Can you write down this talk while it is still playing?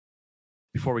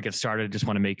Before we get started, I just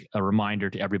want to make a reminder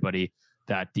to everybody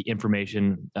that the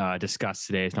information discussed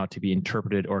today is not to be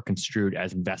interpreted or construed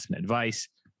as investment advice.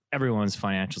 Everyone's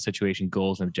financial situation,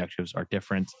 goals, and objectives are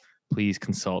different. Please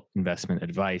consult investment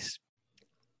advice.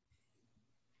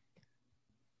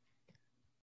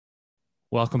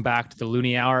 Welcome back to the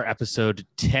Loonie Hour, episode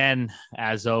 10.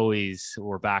 As always,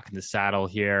 we're back in the saddle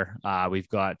here. We've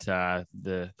got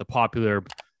the popular,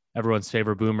 everyone's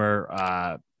favorite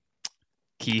boomer,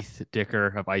 Keith Dicker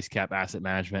of IceCap Asset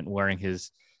Management, wearing his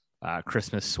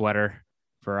Christmas sweater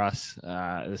for us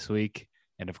this week.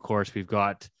 And of course, we've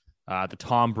got the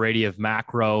Tom Brady of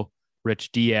macro,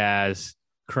 Rich Diaz,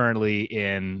 currently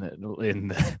in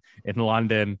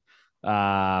London.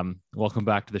 Welcome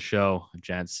back to the show,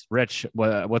 gents. Rich,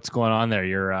 what's going on there?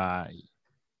 You're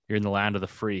in the land of the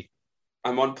free.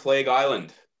 I'm on Plague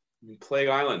Island.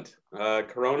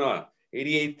 Corona,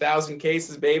 88,000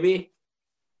 cases, baby.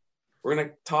 We're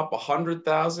gonna top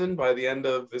 100,000 by the end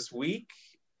of this week,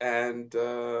 and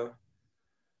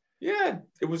yeah,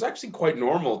 it was actually quite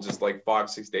normal just like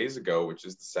 5-6 days ago, which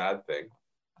is the sad thing.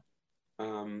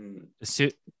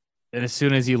 As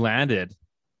soon as you landed,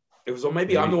 it was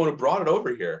maybe I'm the one who brought it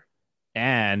over here,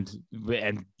 and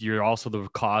you're also the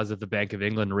cause of the Bank of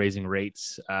England raising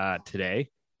rates today.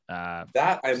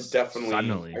 That I'm definitely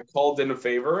suddenly. I called in a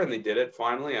favor, and they did it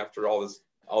finally after all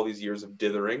these years of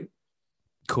dithering.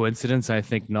 Coincidence? I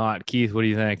think not. Keith, what do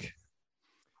you think?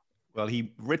 Well,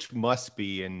 Rich must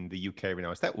be in the UK right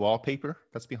now. Is that wallpaper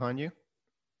that's behind you?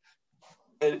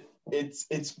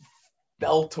 It's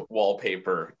felt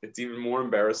wallpaper. It's even more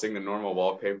embarrassing than normal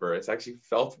wallpaper. It's actually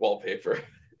felt wallpaper.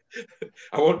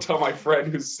 I won't tell my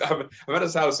friend I'm at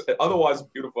his house. Otherwise,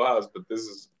 beautiful house, but this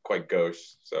is quite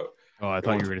gauche. So. Oh, I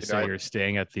thought you were going to say you were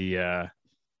staying at the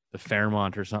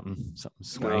Fairmont or something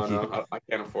swanky. No, I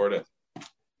can't afford it.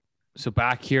 So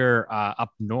back here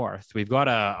up north, we've got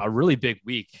a really big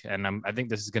week, and I think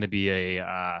this is going to be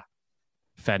a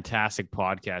fantastic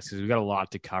podcast because we've got a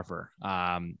lot to cover.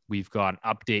 We've got an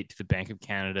update to the Bank of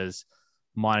Canada's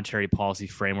monetary policy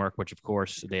framework, which of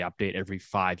course they update every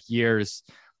 5 years.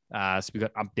 So we've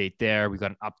got an update there. We've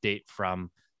got an update from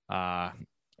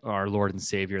our Lord and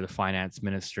Savior, the Finance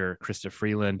Minister, Chrystia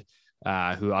Freeland,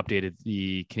 who updated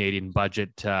the Canadian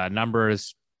budget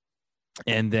numbers.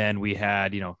 And then we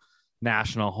had,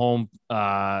 national home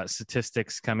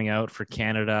statistics coming out for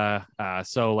Canada.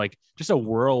 So like just a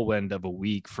whirlwind of a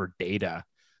week for data.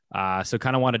 So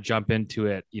kind of want to jump into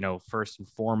it. First and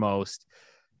foremost,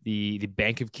 the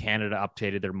Bank of Canada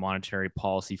updated their monetary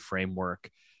policy framework.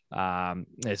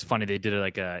 It's funny, they did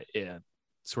like a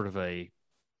sort of a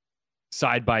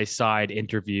side-by-side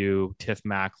interview, Tiff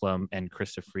Macklem and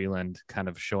Chrystia Freeland, kind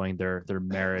of showing their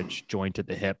marriage joint at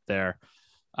the hip there.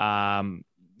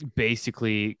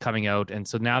 Basically coming out. And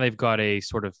so now they've got they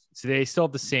still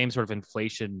have the same sort of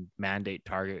inflation mandate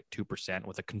target, 2%,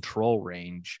 with a control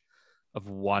range of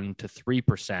 1% to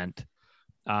 3%.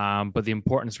 But the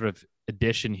important sort of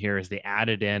addition here is they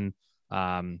added in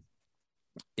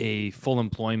a full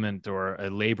employment or a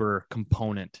labor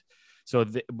component. So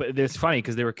but it's funny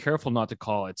because they were careful not to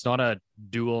call it's not a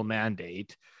dual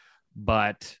mandate,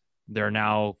 but they're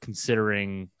now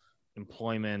considering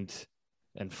employment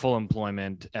and full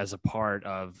employment as a part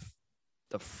of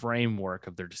the framework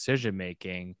of their decision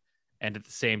making. And at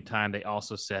the same time, they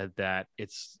also said that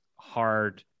it's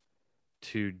hard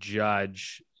to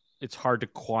judge, it's hard to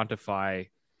quantify,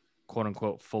 quote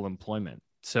unquote, full employment.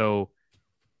 So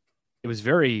it was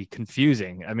very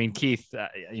confusing. I mean, Keith,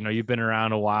 you've been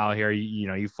around a while here,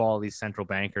 you follow these central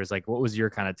bankers. Like, what was your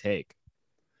kind of take?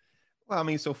 Well, I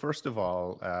mean, so first of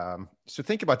all, so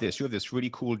think about this. You have this really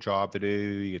cool job to do.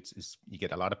 You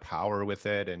get a lot of power with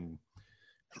it and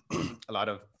a lot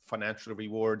of financial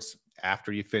rewards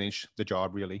after you finish the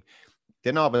job, really.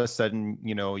 Then all of a sudden,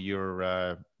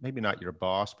 you're maybe not your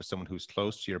boss, but someone who's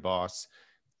close to your boss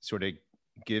sort of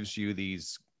gives you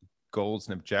these goals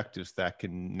and objectives that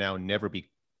can now never be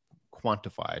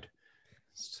quantified.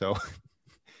 So...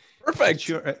 Perfect.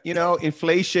 Sure.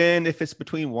 Inflation, if it's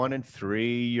between 1 and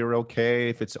 3, you're okay.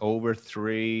 If it's over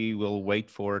 3, we'll wait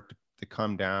for it to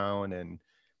come down and,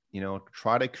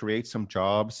 try to create some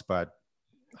jobs, but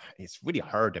it's really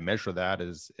hard to measure that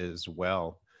as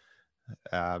well.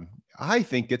 I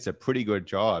think it's a pretty good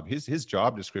job. His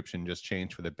job description just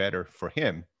changed for the better for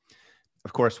him.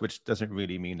 Of course, which doesn't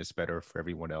really mean it's better for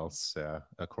everyone else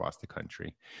across the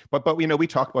country. But we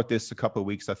talked about this a couple of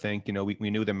weeks, I think.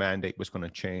 We knew the mandate was going to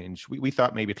change. We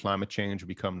thought maybe climate change would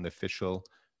become the official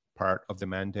part of the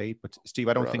mandate. But Steve,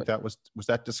 I don't think that was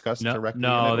that discussed directly?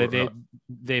 No,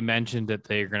 they mentioned that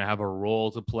they're going to have a role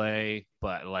to play,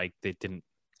 but like they didn't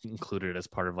included as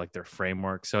part of like their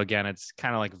framework. So again, it's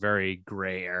kind of like very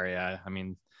gray area. I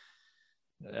mean,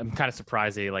 I'm kind of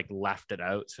surprised they like left it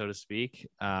out, so to speak.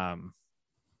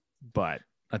 But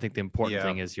I think the important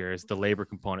thing is here is the labor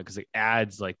component, because it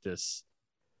adds like this,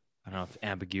 I don't know if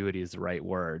ambiguity is the right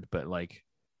word, but like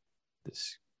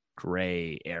this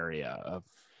gray area of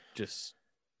just,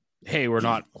 hey, we're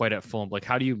not quite at full. Like,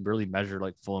 how do you really measure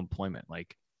like full employment?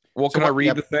 Like, well, can I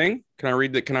read the thing? Can I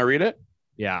read it?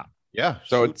 Yeah. Yeah.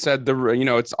 So it said I'm not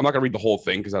going to read the whole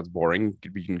thing because that's boring.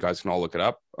 You guys can all look it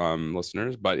up,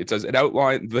 listeners. But it says it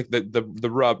outlines the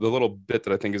rub, the little bit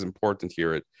that I think is important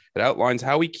here. It outlines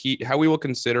how we will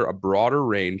consider a broader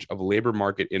range of labor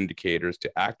market indicators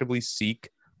to actively seek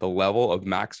the level of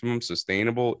maximum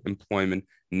sustainable employment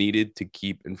needed to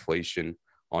keep inflation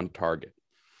on target.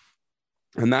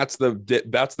 And that's the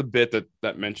bit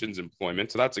that mentions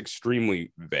employment. So that's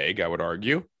extremely vague, I would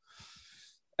argue.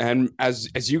 And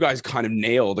as you guys kind of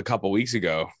nailed a couple of weeks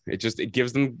ago, it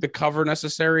gives them the cover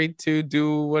necessary to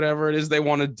do whatever it is they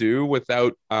want to do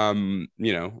without doing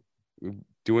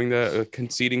the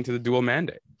conceding to the dual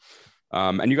mandate.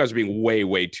 And you guys are being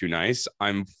way too nice.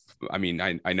 I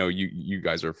know you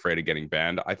guys are afraid of getting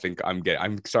banned. I think I'm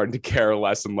starting to care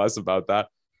less and less about that.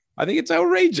 I think it's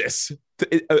outrageous.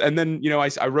 And then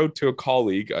I wrote to a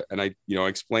colleague and I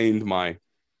explained my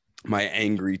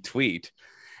angry tweet.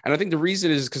 And I think the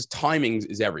reason is because timing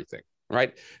is everything,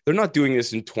 right? They're not doing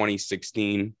this in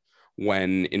 2016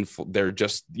 when they're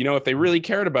just, if they really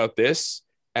cared about this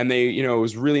and they, it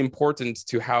was really important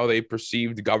to how they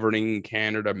perceived governing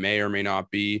Canada may or may not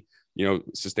be,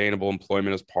 sustainable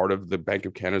employment as part of the Bank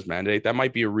of Canada's mandate. That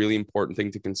might be a really important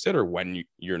thing to consider when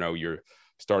you're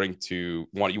starting to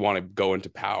want to go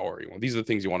into power. These are the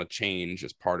things you want to change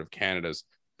as part of Canada's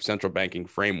central banking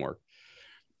framework.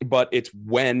 But it's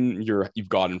when you've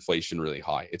got inflation really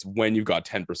high. It's when you've got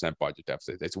 10% budget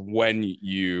deficit. It's when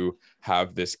you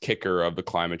have this kicker of the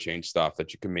climate change stuff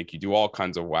that can make you do all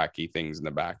kinds of wacky things in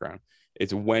the background.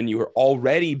 It's when you are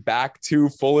already back to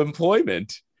full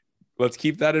employment. Let's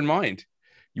keep that in mind.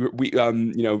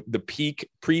 The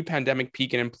pre-pandemic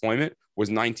peak in employment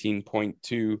was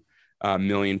 19.2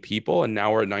 million people, and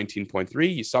now we're at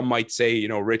 19.3. Some might say,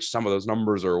 Rich, some of those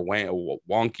numbers are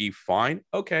wonky. Fine.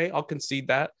 Okay, I'll concede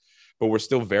that. But we're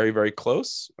still very, very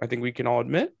close. I think we can all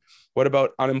admit. What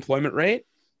about unemployment rate?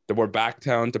 That we're back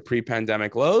down to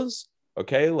pre-pandemic lows.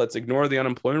 Okay, let's ignore the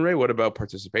unemployment rate. What about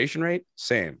participation rate?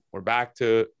 Same. We're back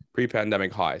to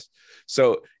pre-pandemic highs.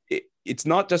 So it's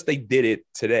not just they did it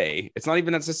today. It's not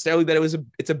even necessarily that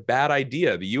it's a bad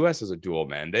idea. The U.S. has a dual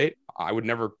mandate. I would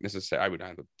never necessarily, I would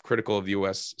have critical of the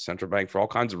U.S. central bank for all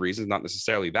kinds of reasons, not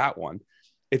necessarily that one.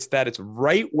 It's that it's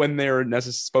right when they're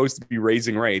supposed to be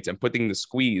raising rates and putting the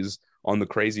squeeze on the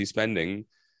crazy spending.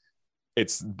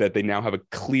 It's that they now have a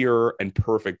clear and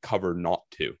perfect cover not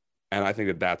to. And I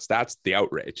think that's the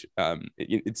outrage.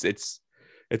 It's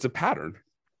a pattern.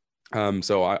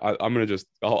 So I'm going to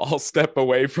I'll step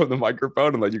away from the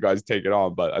microphone and let you guys take it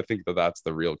on. But I think that's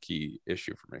the real key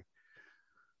issue for me.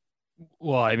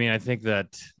 Well, I mean, I think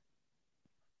that,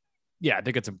 I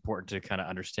think it's important to kind of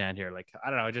understand here. Like, I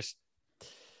don't know,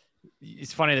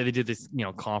 it's funny that they did this,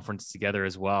 conference together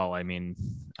as well. I mean,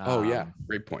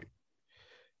 great point.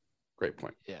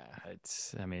 Yeah,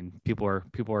 people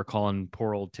are calling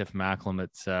poor old Tiff Macklem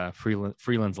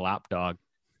Freeland's lapdog.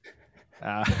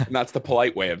 And that's the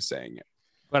polite way of saying it.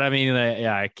 But I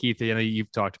mean, Keith,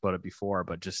 you've talked about it before,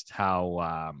 but just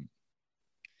how,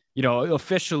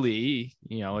 officially,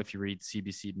 if you read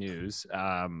CBC News,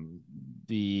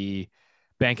 the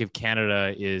Bank of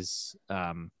Canada is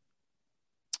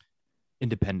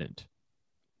independent,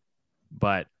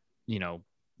 but,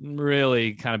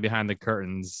 really kind of behind the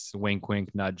curtains, wink,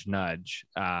 wink, nudge, nudge.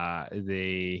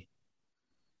 They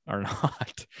are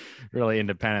not really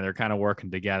independent. They're kind of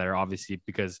working together, obviously,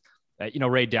 because,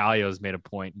 Ray Dalio has made a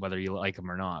point, whether you like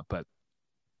him or not, but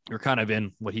you're kind of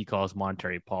in what he calls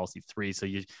monetary policy 3. So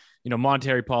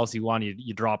monetary policy 1,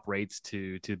 you drop rates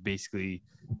to basically,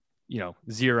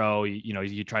 zero.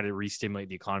 You try to re-stimulate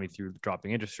the economy through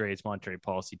dropping interest rates. Monetary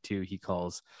policy 2, he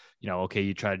calls, okay,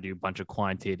 you try to do a bunch of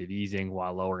quantitative easing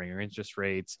while lowering your interest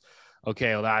rates. Okay,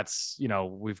 well, that's,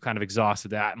 we've kind of exhausted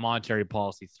that. Monetary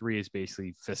policy 3 is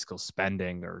basically fiscal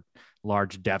spending or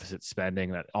large deficit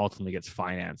spending that ultimately gets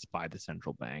financed by the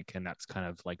central bank. And that's kind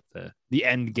of like the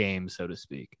end game, so to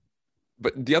speak.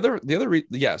 But really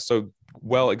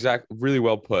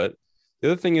well put.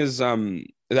 The other thing is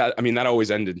that always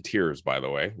ends in tears, by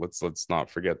the way. Let's not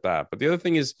forget that. But the other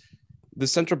thing is the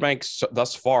central bank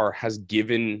thus far has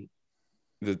given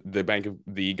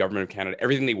the government of Canada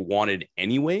everything they wanted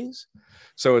anyways.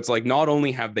 So it's like, not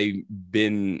only have they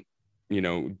been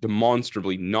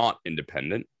demonstrably not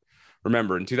independent.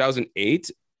 Remember, in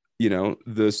 2008,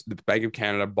 the Bank of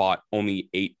Canada bought only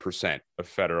 8% of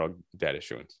federal debt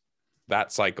issuance.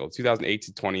 That cycle, 2008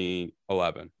 to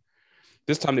 2011.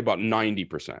 This time they bought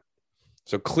 90%.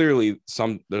 So clearly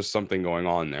there's something going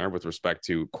on there with respect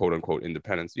to quote unquote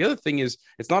independence. The other thing is,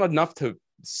 it's not enough to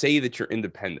say that you're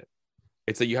independent.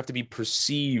 It's that you have to be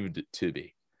perceived to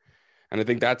be. And I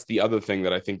think that's the other thing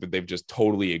that I think that they've just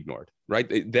totally ignored,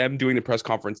 right? Them doing the press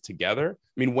conference together.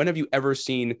 I mean, when have you ever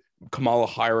seen Kamala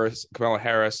Harris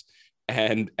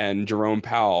and Jerome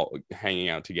Powell hanging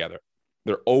out together?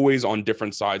 They're always on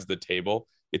different sides of the table.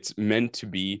 It's meant to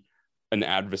be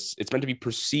it's meant to be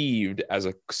perceived as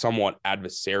a somewhat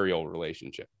adversarial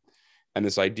relationship. And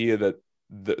this idea that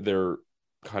they're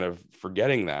kind of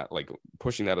forgetting that, like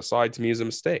pushing that aside, to me is a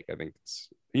mistake. I think it's,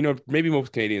 maybe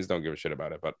most Canadians don't give a shit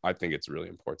about it, but I think it's really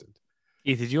important.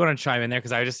 Heath, did you want to chime in there?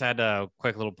 Because I just had a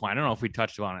quick little point. I don't know if we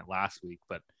touched on it last week,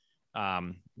 but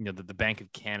the Bank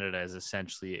of Canada is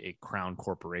essentially a crown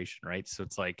corporation, right? So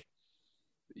it's like,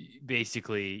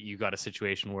 basically you got a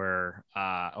situation where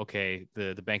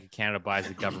the Bank of Canada buys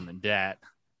the government debt,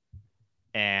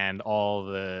 and all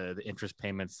the interest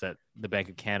payments that the Bank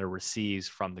of Canada receives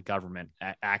from the government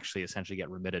actually essentially get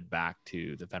remitted back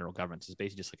to the federal government. So it's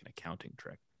basically just like an accounting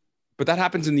trick. But that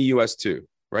happens in the US too,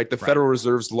 right? The Federal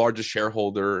Reserve's largest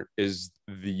shareholder is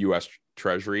the US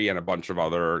Treasury and a bunch of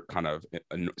other kind of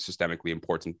systemically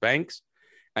important banks.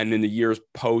 And in the years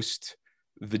post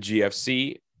the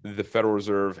GFC, the Federal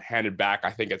Reserve handed back, I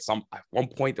think at one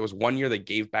point, there was one year they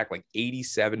gave back like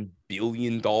 $87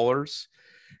 billion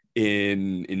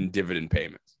in dividend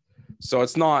payments. So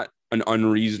it's not an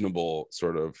unreasonable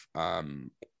sort of,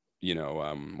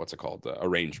 what's it called?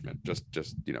 Arrangement. Just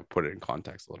put it in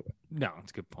context a little bit. No,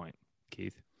 it's a good point,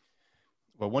 Keith.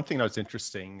 Well, one thing that was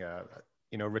interesting,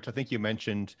 Rich, I think you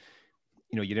mentioned,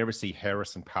 you never see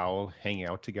Harris and Powell hanging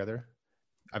out together.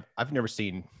 I've never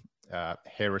seen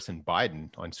Harris and Biden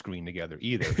on screen together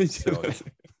either. So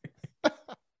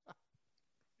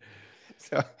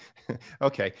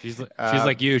okay. She's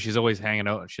like you. She's always hanging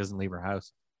out. She doesn't leave her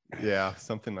house. Yeah,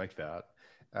 something like that.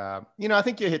 I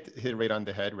think you hit right on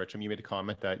the head, Rich. You made a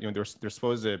comment that they're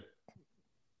supposed to.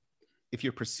 If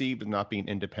you're perceived as not being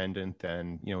independent,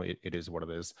 then it is what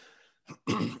it is.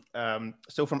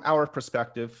 So from our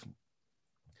perspective,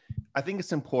 I think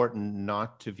it's important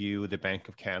not to view the Bank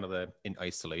of Canada in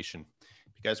isolation,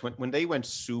 because when they went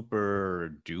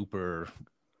super duper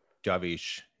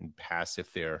dovish and passive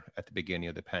there at the beginning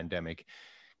of the pandemic,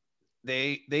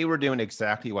 they were doing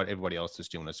exactly what everybody else is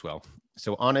doing as well.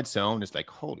 So on its own, it's like,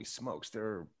 holy smokes,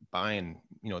 they're buying,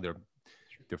 they're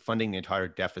funding the entire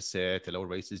deficit. The low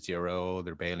rate is zero.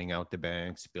 They're bailing out the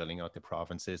banks, bailing out the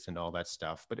provinces and all that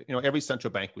stuff. But, every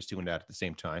central bank was doing that at the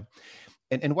same time.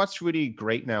 And what's really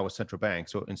great now with central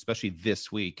banks, so especially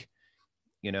this week,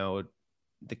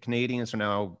 the Canadians are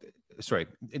now,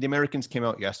 the Americans came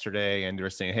out yesterday and they're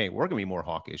saying, hey, we're going to be more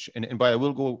hawkish. And by the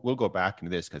way, we'll go back into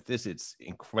this because this is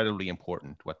incredibly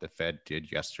important what the Fed did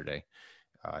yesterday.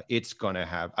 It's going to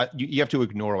have, you have to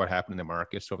ignore what happened in the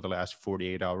markets over the last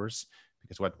 48 hours.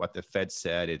 Because what the Fed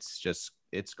said,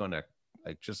 it's going to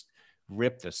just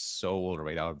rip the soul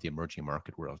right out of the emerging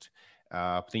market world.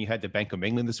 Then you had the Bank of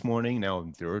England this morning.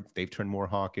 Now they've turned more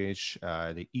hawkish.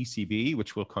 The ECB,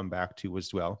 which we'll come back to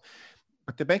as well.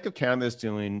 But the Bank of Canada is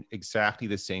doing exactly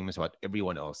the same as what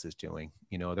everyone else is doing.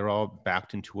 They're all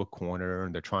backed into a corner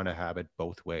and they're trying to have it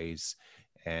both ways.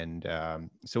 And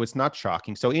so it's not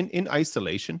shocking. So in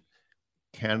isolation,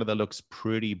 Canada looks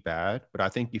pretty bad, but I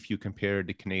think if you compare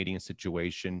the Canadian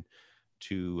situation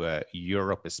to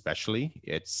Europe, especially,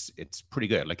 it's pretty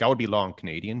good. Like I would be long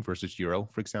Canadian versus Euro,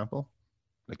 for example,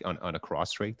 like on a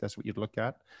cross rate. That's what you'd look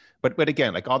at. But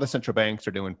again, like all the central banks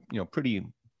are doing, pretty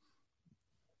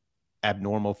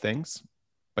abnormal things,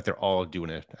 but they're all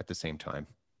doing it at the same time.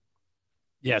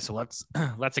 Yeah, so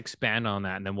let's expand on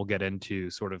that, and then we'll get into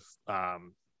sort of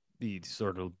the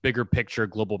sort of bigger picture,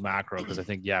 global macro, because I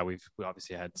think we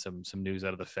obviously had some news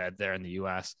out of the Fed there in the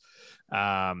U.S.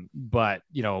 But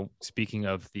speaking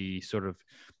of the sort of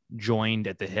joined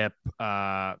at the hip,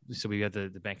 so we got the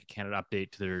Bank of Canada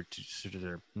update to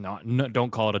their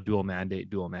don't call it a dual mandate.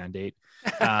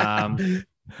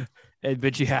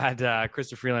 But you had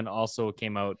Christopher Freeland also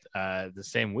came out the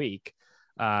same week,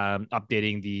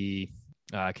 updating the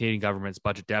Canadian government's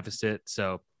budget deficit.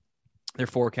 So they're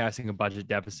forecasting a budget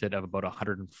deficit of about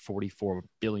 $144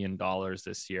 billion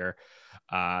this year.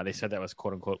 They said that was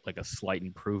quote unquote like a slight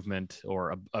improvement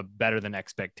or a better than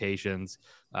expectations.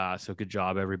 So good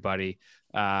job, everybody.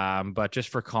 But just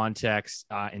for context,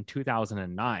 in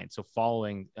 2009, so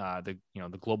following the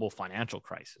global financial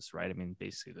crisis, right? I mean,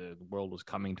 basically the world was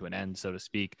coming to an end, so to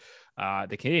speak.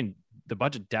 The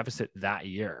budget deficit that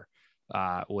year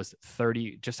was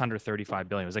just under 35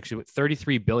 billion. It was actually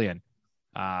 33 billion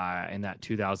in that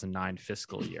 2009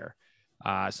 fiscal year.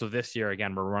 So this year,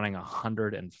 again, we're running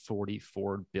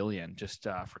 144 billion, just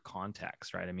for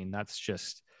context, right? I mean, that's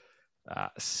just a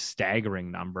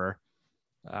staggering number.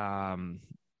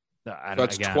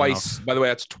 That's twice. By the way,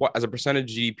 that's twice as a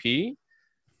percentage of GDP.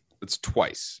 It's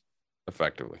twice,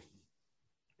 effectively.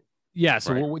 Yeah.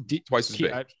 So right. Twice as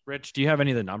big. Rich, do you have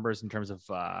any of the numbers in terms of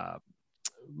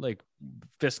like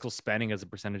fiscal spending as a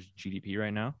percentage of GDP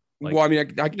right now? Like, well, I mean,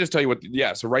 I can just tell you what.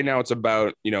 Yeah, so right now it's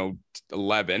about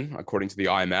 11 according to the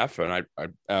IMF, and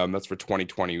I that's for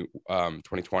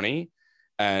 2020,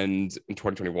 and in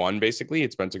 2021 basically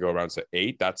it's meant to go around to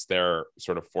 8. That's their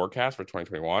sort of forecast for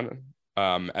 2021.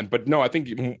 But no, I think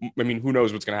who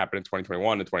knows what's going to happen in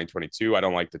 2021 and 2022. I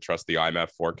don't like to trust the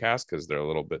IMF forecast because they're a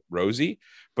little bit rosy.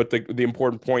 But the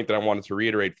important point that I wanted to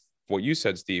reiterate what you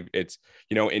said, Steve, it's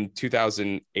in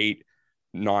 2008,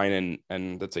 9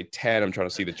 and let's say 10, I'm trying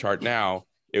to see the chart now,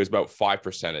 it was about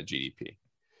 5% of GDP.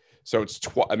 So it's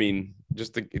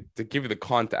just to give you the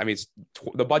context, I mean,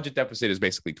 the budget deficit is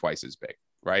basically twice as big,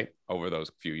 right, over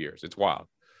those few years. It's wild.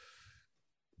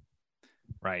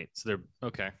 Right. So they're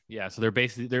okay. Yeah. So they're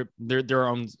basically their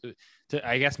own.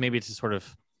 I guess maybe to sort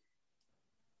of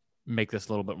make this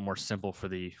a little bit more simple for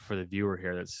the viewer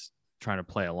here that's trying to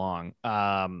play along.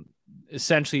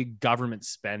 Essentially, government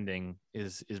spending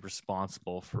is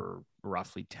responsible for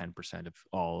roughly 10% of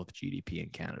all of GDP in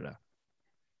Canada.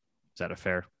 Is that a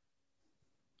fair?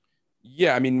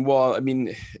 Yeah,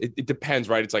 it depends,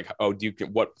 right? It's like,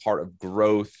 what part of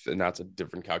growth, and that's a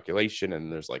different calculation,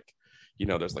 and there's like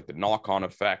the knock-on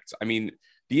effects. I mean,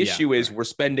 the issue is we're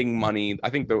spending money. I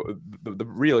think the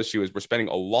real issue is we're spending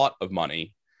a lot of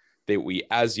money that we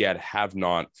as yet have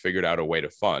not figured out a way to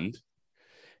fund,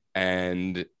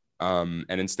 and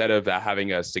instead of that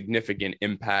having a significant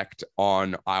impact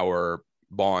on our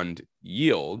bond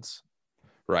yields,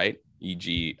 right,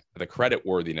 e.g. the credit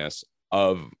worthiness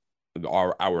of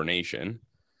our nation,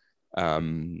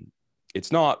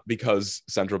 it's not because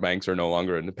central banks are no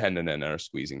longer independent and are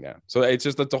squeezing down. So it's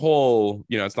a whole,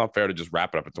 it's not fair to just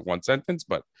wrap it up into one sentence,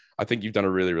 but I think you've done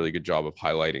a really, really good job of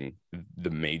highlighting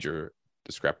the major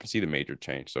discrepancy, the major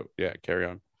change. So yeah, carry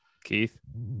on. Keith.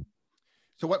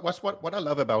 So what I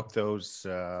love about those,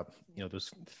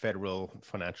 those federal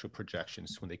financial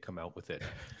projections when they come out with it,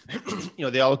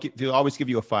 they'll always give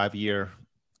you a 5-year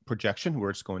projection where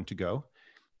it's going to go.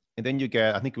 And then you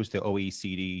get, I think it was the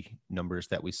OECD numbers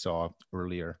that we saw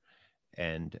earlier,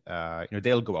 and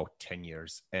they'll go out 10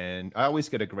 years. And I always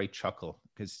get a great chuckle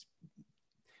because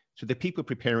so the people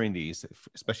preparing these,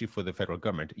 especially for the federal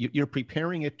government, you're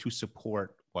preparing it to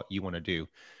support what you want to do.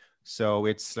 So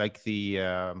it's like the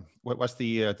what's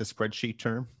the spreadsheet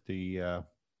term, the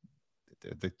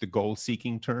goal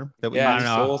seeking term that we use?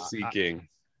 Goal seeking.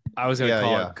 I was going to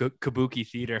call it kabuki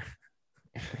theater.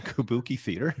 Kabuki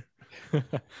theater. I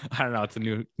don't know. It's a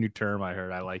new term I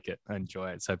heard. I like it. I enjoy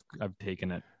it. So I've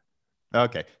taken it.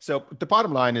 Okay. So the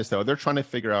bottom line is, though, they're trying to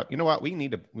figure out, what we're going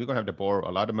to have to borrow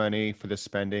a lot of money for this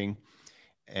spending.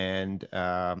 And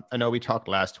I know we talked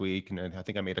last week, and I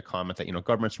think I made a comment that,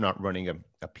 governments are not running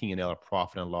a P&L, a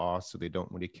profit and loss, so they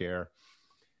don't really care.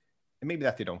 And maybe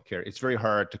that they don't care. It's very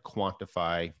hard to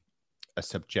quantify a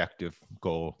subjective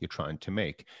goal you're trying to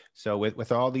make. So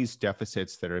with all these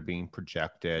deficits that are being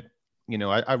projected,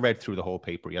 I read through the whole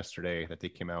paper yesterday that they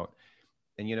came out,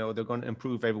 and, they're going to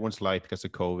improve everyone's life because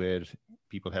of COVID.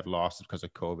 People have losses because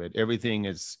of COVID. Everything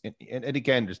is, and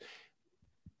again, there's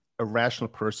a rational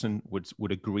person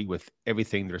would agree with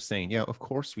everything they're saying. Yeah, of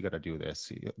course we got to do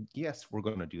this. Yes, we're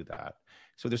going to do that.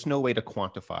 So there's no way to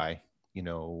quantify,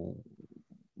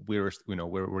 where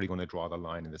we're really going to draw the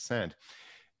line in the sand.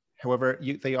 However,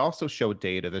 they also show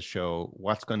data that show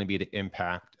what's going to be the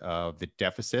impact of the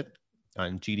deficit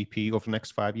on GDP over the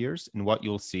next 5 years. And what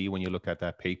you'll see when you look at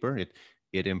that paper,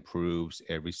 it improves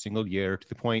every single year to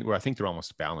the point where I think they're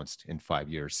almost balanced in 5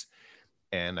 years.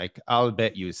 And I'll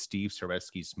bet you Steve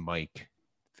Saretsky's mic,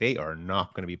 they are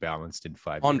not going to be balanced in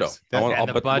 5 years.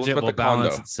 The budget will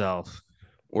balance itself.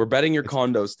 We're betting your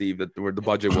condo, Steve, that the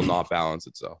budget will not balance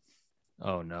itself.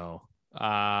 Oh, no.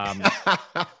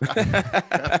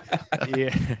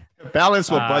 Yeah. Balance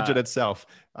will budget itself.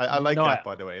 I like that,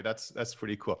 by the way. That's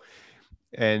pretty cool.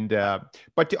 And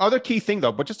but the other key thing,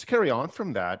 though, but just to carry on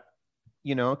from that,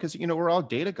 because, we're all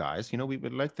data guys, we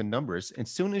would like the numbers. And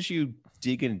as soon as you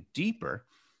dig in deeper,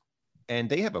 and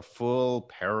they have a full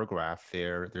paragraph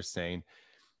there, they're saying,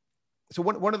 so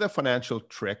one of the financial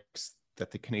tricks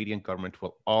that the Canadian government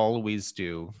will always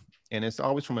do, and it's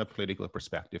always from a political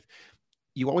perspective,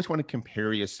 you always want to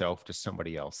compare yourself to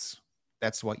somebody else.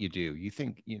 That's what you do. You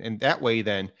think, and that way,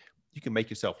 then you can make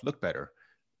yourself look better.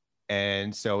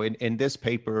 And so in this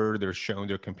paper,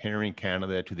 they're comparing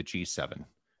Canada to the G7.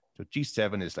 So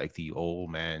G7 is like the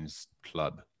old man's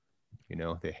club.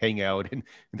 They hang out in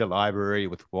the library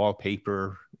with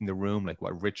wallpaper in the room, like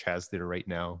what Rich has there right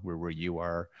now, where you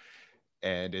are.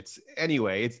 And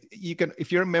you can,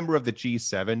 if you're a member of the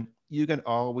G7, you can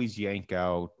always yank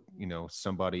out,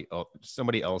 somebody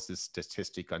else's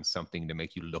statistic on something to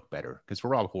make you look better, because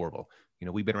we're all horrible.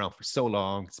 We've been around for so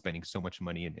long, spending so much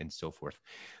money and so forth.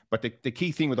 But the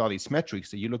key thing with all these metrics,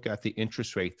 that you look at the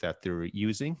interest rate that they're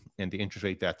using and the interest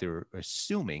rate that they're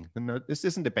assuming. And this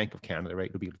isn't the Bank of Canada, right?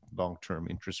 It'll be long-term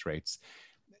interest rates.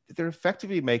 They're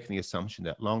effectively making the assumption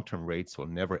that long-term rates will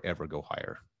never, ever go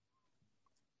higher.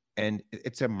 And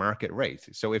it's a market rate.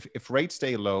 So if rates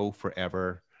stay low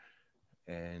forever,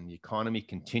 and the economy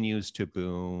continues to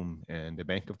boom, and the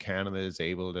Bank of Canada is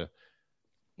able to,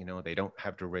 they don't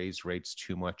have to raise rates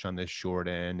too much on the short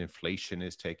end, inflation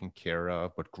is taken care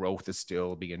of, but growth is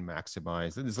still being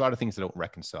maximized. There's a lot of things that don't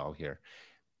reconcile here.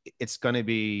 It's going to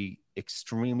be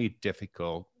extremely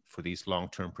difficult for these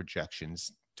long-term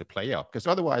projections to play out, because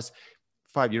otherwise,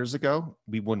 5 years ago,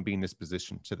 we wouldn't be in this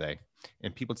position today.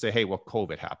 And people say, hey, well,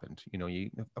 COVID happened.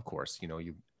 Of course,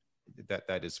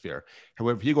 that is fair.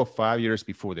 However, if you go 5 years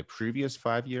before the previous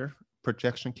 5-year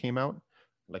projection came out,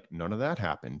 like none of that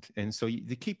happened. And so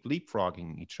they keep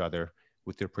leapfrogging each other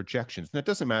with their projections. And it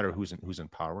doesn't matter who's in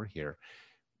power here.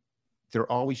 They're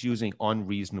always using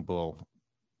unreasonable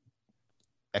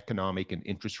economic and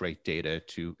interest rate data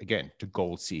to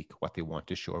gold seek what they want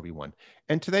to show everyone.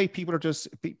 And today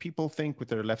people think with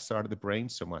their left side of the brain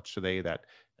so much today that,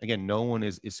 again, no one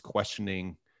is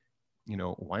questioning,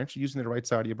 why aren't you using the right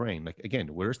side of your brain? Like, again,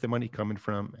 where's the money coming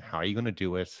from? How are you going to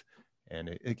do it?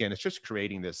 And again, it's just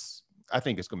creating this, I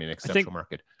think it's going to be an exceptional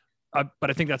market. But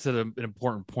I think that's an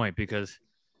important point, because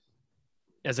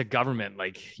as a government,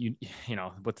 like you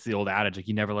know, what's the old adage? Like,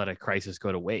 you never let a crisis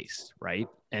go to waste, right?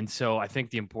 And so I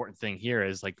think the important thing here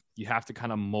is, like, you have to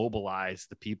kind of mobilize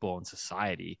the people in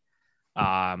society.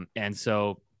 And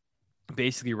so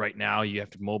basically right now you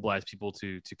have to mobilize people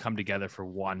to come together for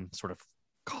one sort of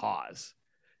cause.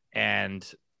 And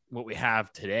what we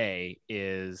have today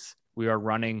is we are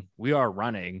running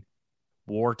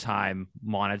wartime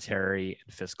monetary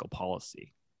and fiscal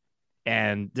policy.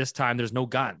 And this time there's no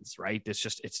guns, right?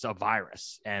 It's a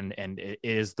virus. And it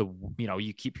is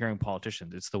you keep hearing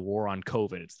politicians, it's the war on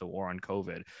COVID. It's the war on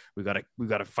COVID. We got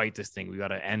to fight this thing. We got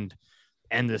to end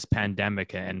this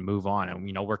pandemic and move on.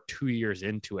 And, we're 2 years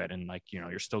into it. And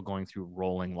you're still going through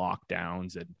rolling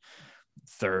lockdowns and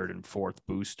third and fourth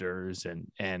boosters.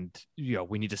 And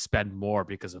we need to spend more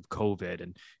because of COVID.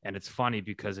 And it's funny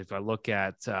because if I look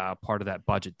at part of that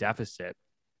budget deficit,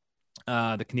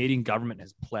 the Canadian government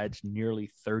has pledged nearly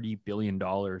 $30 billion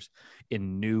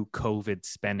in new COVID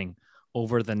spending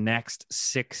over the next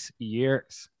 6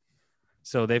 years.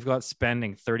 So they've got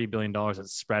spending $30 billion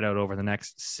that's spread out over the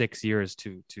next 6 years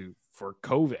for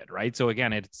COVID, right? So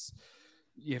again,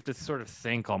 you have to sort of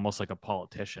think almost like a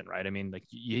politician, right? I mean, like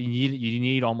you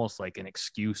need almost like an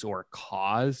excuse or a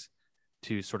cause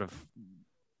to sort of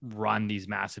run these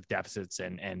massive deficits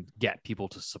and get people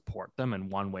to support them.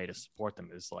 And one way to support them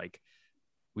is like,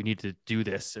 we need to do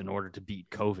this in order to beat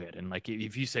COVID. And like,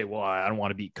 if you say, well, I don't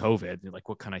want to beat COVID, you're like,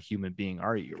 what kind of human being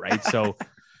are you? Right. So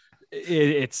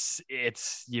it's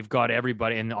you've got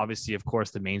everybody. And obviously, of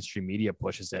course, the mainstream media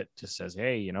pushes it, just says,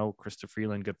 hey, Krista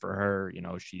Freeland, good for her.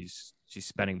 She's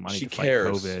spending money to fight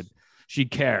COVID. She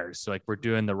cares. So like, we're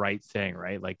doing the right thing,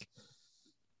 right? Like,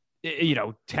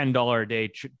 $10 a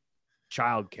day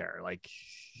childcare. Like,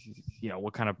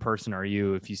 what kind of person are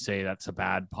you if you say that's a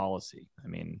bad policy? I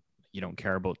mean, you don't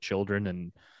care about children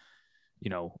and,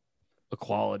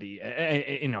 equality,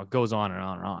 it goes on and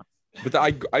on and on. But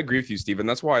I agree with you, Stephen.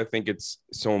 That's why I think it's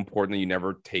so important that you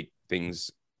never take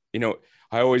things,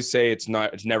 I always say it's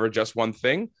never just one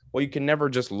thing. Well, you can never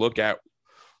just look at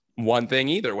one thing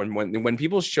either. When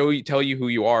people tell you who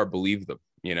you are, believe them,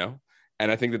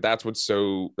 And I think that's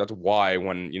why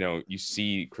when, you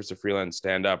see Krista Freeland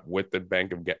stand up with the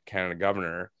Bank of Canada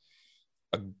governor,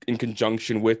 in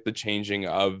conjunction with the changing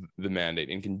of the mandate,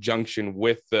 in conjunction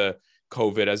with the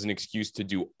COVID as an excuse to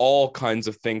do all kinds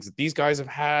of things that these guys have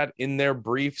had in their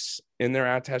briefs, in their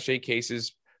attaché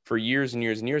cases for years and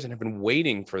years and years, and have been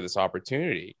waiting for this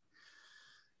opportunity.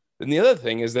 And the other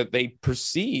thing is that they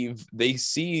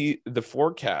see the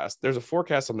forecast. There's a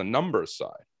forecast on the numbers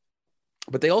side,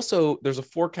 but there's a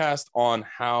forecast on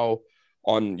how,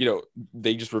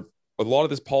 a lot of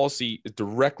this policy is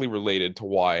directly related to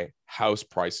why house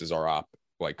prices are up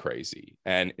like crazy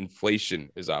and inflation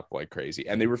is up like crazy.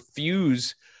 And they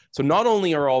refuse. So not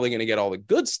only are they going to get all the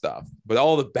good stuff, but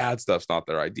all the bad stuff's not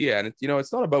their idea. And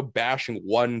it's not about bashing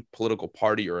one political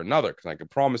party or another, because I can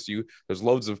promise you there's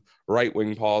loads of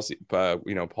right-wing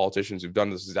politicians who've done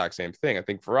this exact same thing. I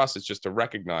think for us, it's just to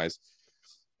recognize,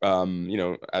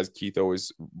 as Keith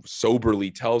always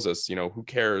soberly tells us, who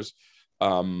cares,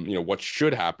 what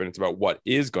should happen. It's about what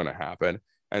is going to happen.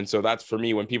 And so that's for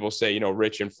me, when people say,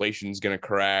 rich inflation is going to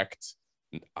correct,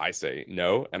 I say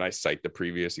no. And I cite the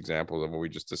previous examples of what we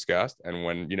just discussed. And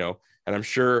when, and I'm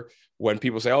sure when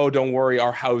people say, oh, don't worry,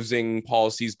 our housing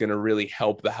policy is going to really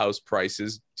help the house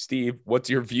prices. Steve, what's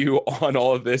your view on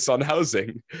all of this on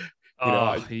housing?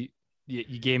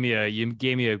 You gave me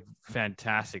a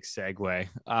fantastic segue,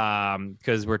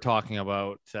 because we're talking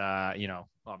about,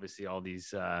 obviously all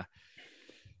these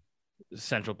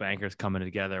central bankers coming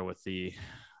together with the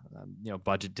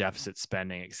budget deficit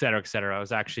spending, et cetera, et cetera. I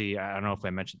was actually, I don't know if I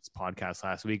mentioned this podcast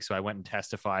last week, so I went and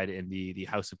testified in the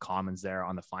House of Commons there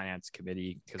on the finance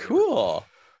committee. Cool.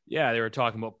 They were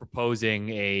talking about proposing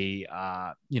a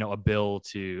bill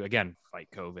to, again, fight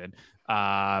COVID.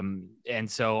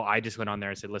 And so I just went on there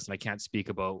and said, listen, I can't speak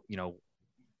about,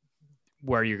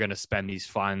 where you're going to spend these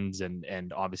funds.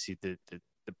 And obviously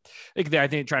I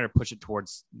think trying to push it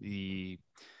towards the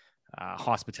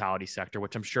hospitality sector,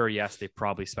 which I'm sure, yes, they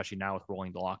probably, especially now with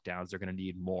rolling the lockdowns, they're going to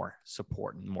need more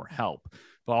support and more help.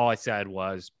 But all I said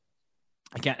was,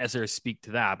 I can't necessarily speak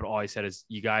to that, but all I said is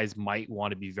you guys might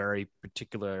want to be very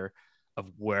particular of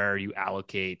where you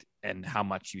allocate and how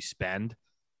much you spend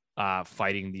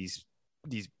fighting these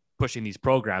pushing these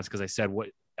programs. Because I said what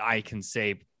I can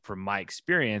say from my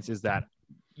experience is that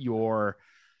you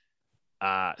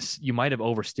might have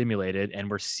overstimulated, and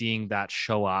we're seeing that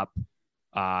show up.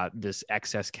 This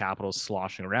excess capital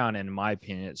sloshing around, and in my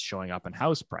opinion, it's showing up in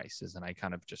house prices. And I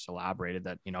kind of just elaborated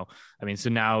that, so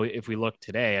now if we look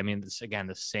today,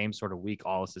 the same sort of week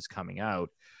all this is coming out,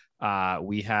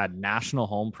 we had national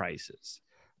home prices.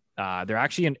 They're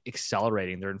actually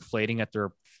accelerating. They're inflating at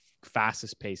their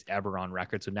fastest pace ever on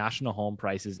record. So national home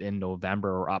prices in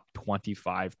November are up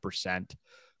 25%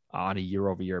 on a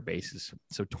year-over-year basis.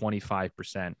 So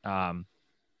 25%.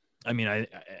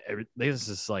 This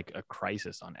is like a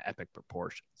crisis on epic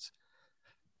proportions.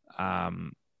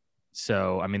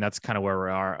 So, that's kind of where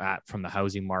we are at from the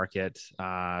housing market.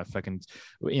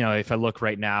 If I look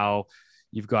right now,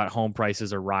 you've got home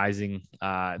prices are rising.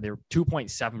 They're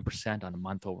 2.7% on a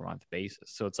month-over-month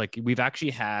basis. So it's like we've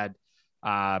actually had,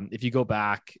 if you go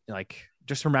back,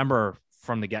 just remember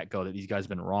from the get-go that these guys have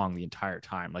been wrong the entire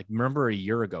time. Remember a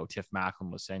year ago, Tiff Macklem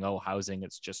was saying, oh, housing,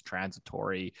 it's just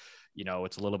transitory.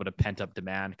 It's a little bit of pent-up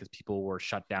demand because people were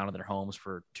shut down in their homes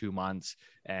for 2 months,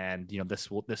 and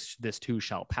this too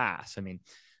shall pass.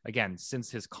 Again,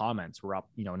 since his comments were up,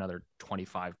 another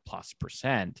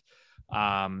 25+%.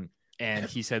 And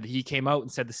he said he came out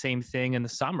and said the same thing in the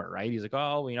summer, right? He's like,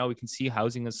 oh, we can see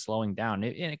housing is slowing down.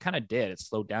 And it kind of did. It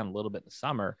slowed down a little bit in the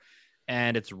summer,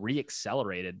 and it's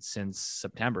re-accelerated since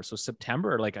September. So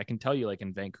September, I can tell you,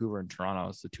 in Vancouver and Toronto,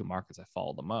 it's the two markets I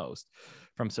follow the most.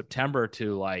 From September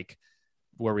to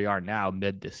where we are now,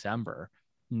 mid-December,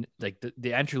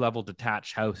 the entry-level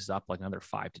detached house is up another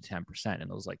 5 to 10% in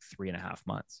those 3.5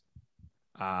 months.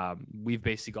 We've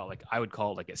basically got I would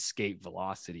call it escape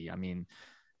velocity.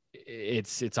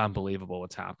 It's unbelievable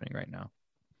what's happening right now.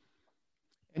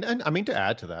 And to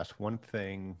add to that, one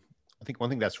thing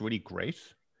that's really great.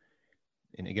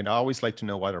 And again, I always like to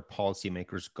know what our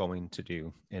policymakers going to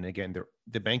do. And again,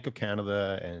 the Bank of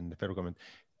Canada and the federal government,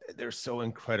 they're so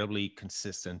incredibly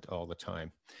consistent all the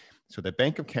time. So the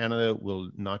Bank of Canada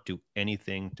will not do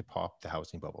anything to pop the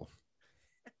housing bubble.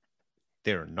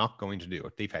 They're not going to do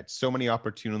it. They've had so many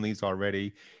opportunities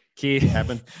already. They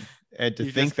haven't. And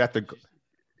to think that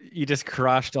you just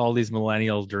crushed all these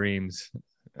millennial dreams.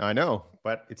 I know,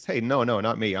 but it's, hey, no,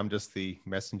 not me. I'm just the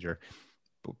messenger.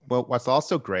 But what's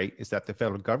also great is that the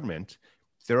federal government,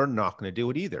 they're not going to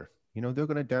do it either. They're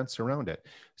going to dance around it.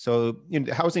 So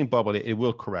the housing bubble, it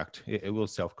will correct. It will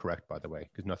self-correct, by the way,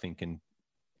 because nothing can,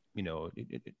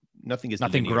 nothing is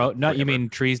nothing grow. No, you mean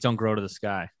trees don't grow to the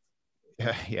sky?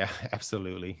 Yeah,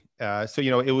 absolutely. So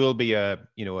it will be a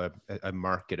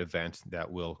market event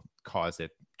that will cause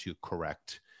it to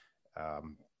correct.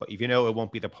 But if it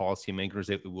won't be the policymakers,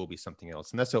 it will be something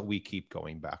else, and that's what we keep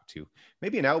going back to.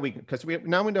 Maybe now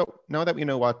now that we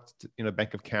know what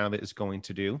Bank of Canada is going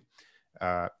to do,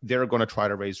 They're going to try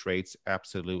to raise rates.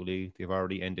 Absolutely. They've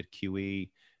already ended QE.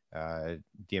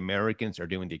 The Americans are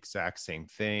doing the exact same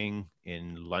thing.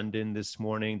 In London this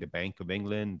morning, the Bank of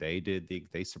England,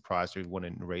 they surprised everyone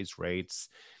and raised rates.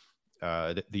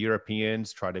 The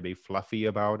Europeans try to be fluffy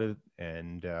about it,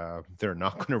 and they're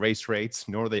not going to raise rates,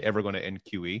 nor are they ever going to end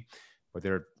QE, but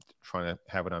they're trying to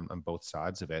have it on both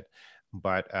sides of it.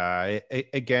 But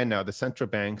again, now the central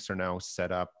banks are now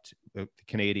set up, the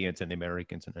Canadians and the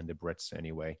Americans and the Brits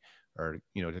anyway, are,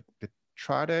 to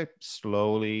try to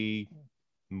slowly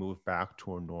move back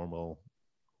to a normal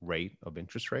rate of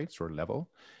interest rates or level.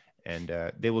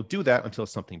 And they will do that until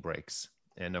something breaks.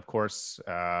 And of course,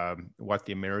 what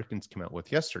the Americans came out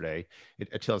with yesterday,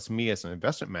 it tells me as an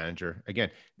investment manager,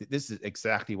 again, this is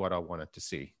exactly what I wanted to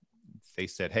see. They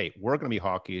said, hey, we're going to be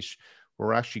hawkish.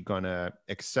 We're actually going to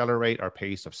accelerate our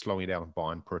pace of slowing down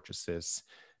bond purchases.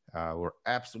 We're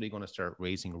absolutely going to start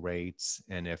raising rates.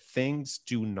 And if things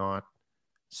do not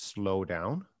slow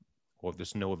down, or if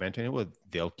there's no event anyway,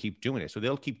 they'll keep doing it. So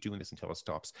they'll keep doing this until it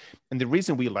stops. And the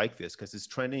reason we like this, because it's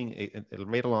trending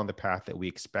right along the path that we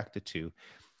expect it to,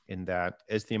 in that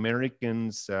as the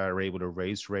Americans are able to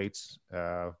raise rates,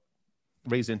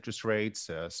 raise interest rates,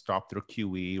 stop their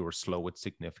QE or slow it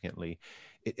significantly,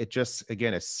 it just,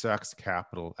 again, it sucks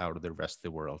capital out of the rest of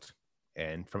the world.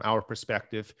 And from our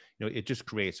perspective, it just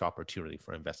creates opportunity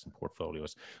for investment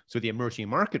portfolios. So the emerging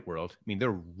market world,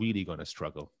 they're really going to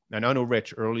struggle. And I know,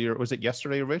 Rich, earlier, was it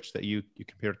yesterday, Rich, that you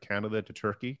compared Canada to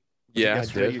Turkey? I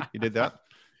did. You did that?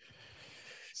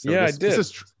 So I did.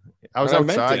 I was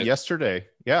outside yesterday.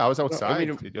 Yeah, I was outside.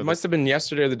 It must have been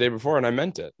yesterday or the day before, and I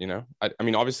meant it.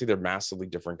 Obviously they're massively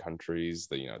different countries.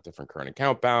 Different current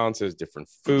account balances, different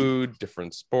food,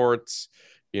 different sports.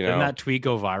 Didn't that tweet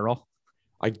go viral?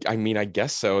 I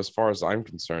guess so. As far as I'm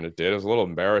concerned, it did. It was a little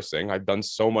embarrassing. I've done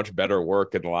so much better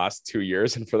work in the last 2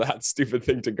 years, and for that stupid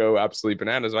thing to go absolutely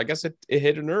bananas, I guess it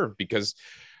hit a nerve, because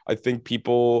I think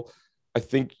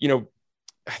in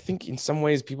some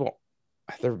ways people,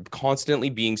 they're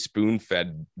constantly being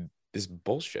spoon-fed this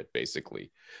bullshit,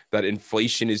 basically, that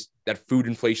food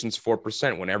inflation is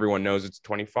 4% when everyone knows it's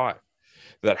 25%,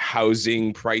 that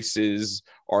housing prices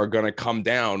are going to come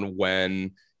down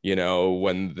when it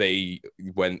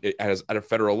has at a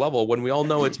federal level, when we all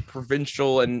know it's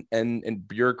provincial and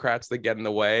bureaucrats that get in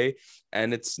the way,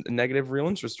 and it's negative real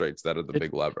interest rates that are the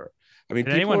big lever.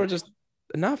 People are just,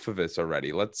 enough of this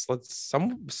already. Let's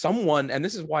someone, and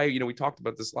this is why, we talked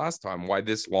about this last time, why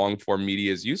this long form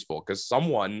media is useful, because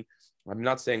someone, I'm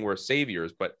not saying we're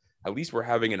saviors, but at least we're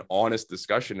having an honest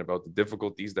discussion about the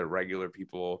difficulties that regular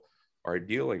people are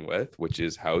dealing with, which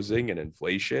is housing and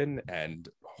inflation and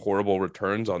horrible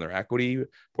returns on their equity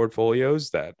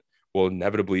portfolios that will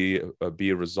inevitably be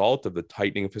a result of the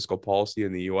tightening of fiscal policy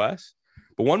in the US.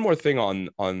 But one more thing on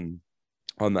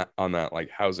that like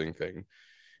housing thing.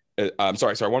 I'm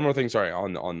sorry. One more thing. Sorry,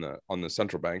 on the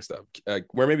central bank stuff,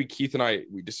 where maybe Keith and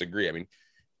we disagree.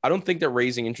 I don't think that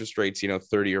raising interest rates,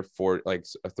 30 or 40, like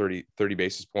 30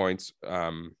 basis points.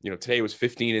 Today it was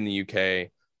 15 in the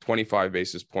UK, 25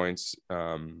 basis points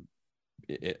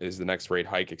is the next rate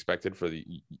hike expected for the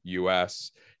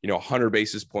US. 100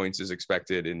 basis points is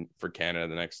expected for Canada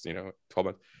the next 12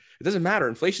 months. It doesn't matter.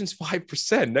 Inflation's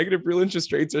 5%. Negative real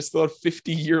interest rates are still at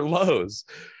 50-year lows.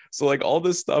 So like all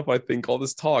this stuff, all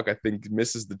this talk,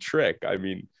 misses the trick.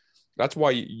 That's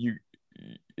why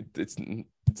it's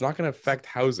not going to affect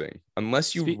housing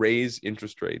unless you raise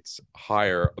interest rates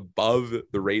higher above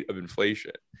the rate of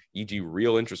inflation, e.g.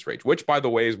 real interest rates, which, by the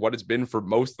way, is what it's been for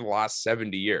most of the last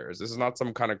 70 years. This is not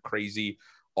some kind of crazy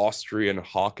Austrian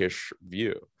hawkish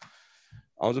view.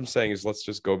 All I'm saying is let's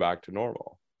just go back to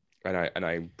normal. And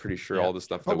I'm pretty sure all the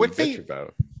stuff that we bitch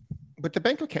about. But the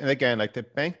Bank of Canada, again, like the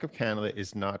Bank of Canada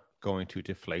is not going to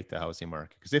deflate the housing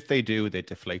market, because if they do, they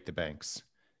deflate the banks,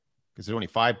 because there's only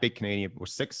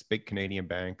 6 big Canadian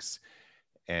banks.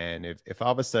 And if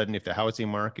all of a sudden, if the housing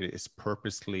market is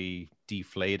purposely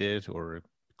deflated or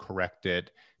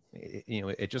corrected,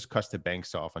 it just cuts the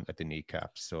banks off at the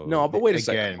kneecaps. So no, but wait a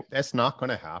second, that's not going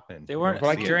to happen. They weren't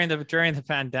during the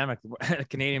pandemic.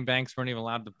 Canadian banks weren't even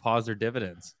allowed to pause their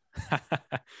dividends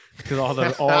because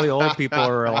all the old people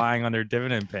are relying on their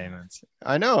dividend payments.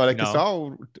 I know, it's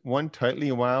all one tightly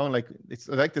wound, like it's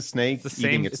like the snake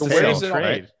eating its tail.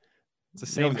 Right? It's the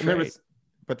same trade.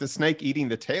 But the snake eating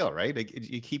the tail, right? Like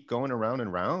you keep going around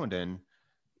and round. And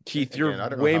Keith,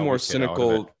 you're way more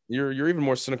cynical. You're even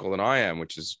more cynical than I am,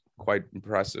 which is quite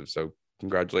impressive. So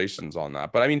congratulations on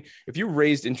that. But if you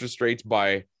raised interest rates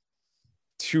by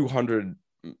 200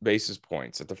 basis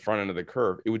points at the front end of the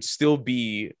curve, it would still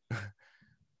be,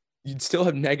 you'd still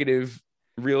have negative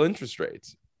real interest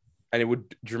rates. and it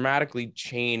would dramatically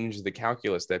change the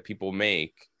calculus that people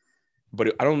make.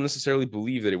 But I don't necessarily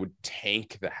believe that it would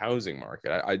tank the housing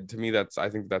market. To me, I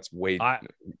think that's way,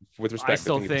 with respect.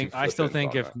 I still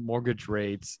think if mortgage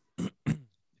rates,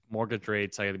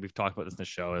 we've talked about this in the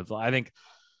show. I think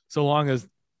so long as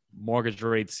mortgage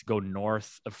rates go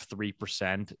north of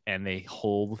 3% and they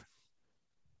hold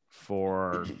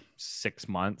for 6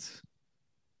 months,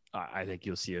 I think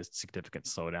you'll see a significant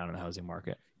slowdown in the housing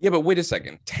market. Yeah, but wait a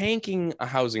second. Tanking a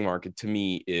housing market to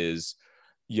me is,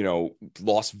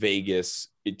 Las Vegas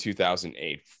in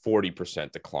 2008,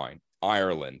 40% decline.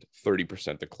 Ireland,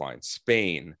 30% decline.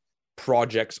 Spain,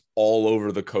 projects all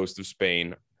over the coast of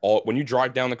Spain. When you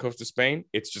drive down the coast of Spain,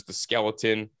 it's just a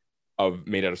skeleton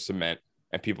made out of cement,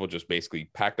 and people just basically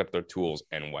packed up their tools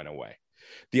and went away.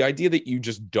 The idea that you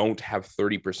just don't have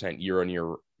 30%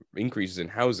 year-on-year increases in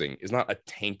housing is not a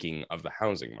tanking of the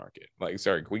housing market.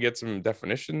 Sorry, can we get some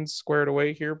definitions squared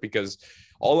away here? Because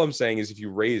all I'm saying is if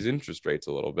you raise interest rates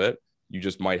a little bit, you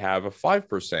just might have a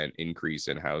 5% increase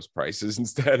in house prices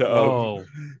instead of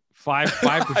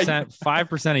 5%.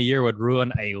 5% a year would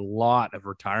ruin a lot of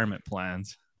retirement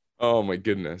plans. Oh my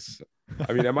goodness.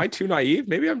 I mean, am I too naive?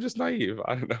 Maybe I'm just naive.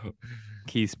 I don't know.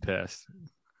 Keith's pissed.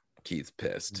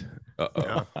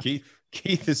 No,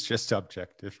 Keith is just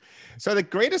objective. So the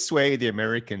greatest way the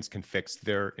Americans can fix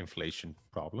their inflation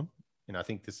problem, and I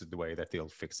think this is the way that they'll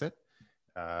fix it,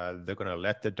 they're going to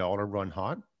let the dollar run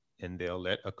hot, and they'll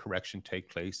let a correction take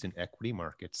place in equity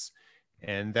markets.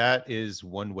 And that is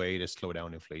one way to slow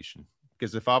down inflation.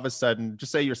 Because if all of a sudden,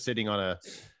 just say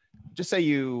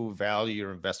you value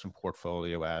your investment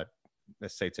portfolio at,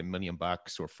 let's say it's $1 million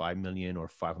or 5 million or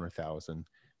 500,000.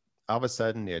 All of a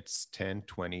sudden it's 10,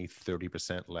 20,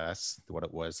 30% less than what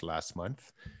it was last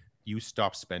month. You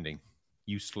stop spending.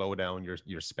 You slow down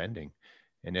your spending.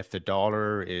 And if the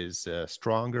dollar is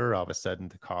stronger, all of a sudden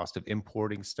the cost of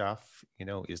importing stuff,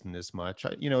 isn't as much.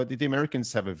 The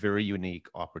Americans have a very unique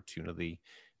opportunity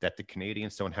that the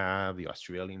Canadians don't have, the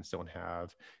Australians don't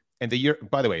have. And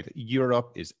by the way,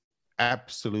 Europe is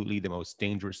absolutely the most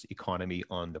dangerous economy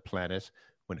on the planet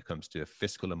when it comes to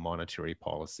fiscal and monetary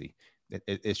policy.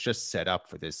 It's just set up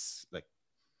for this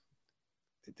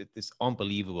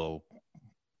unbelievable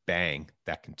bang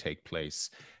that can take place.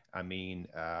 I mean,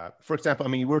 for example,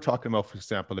 we're talking about, for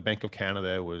example, the Bank of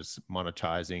Canada was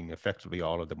monetizing effectively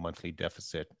all of the monthly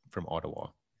deficit from Ottawa,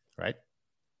 right?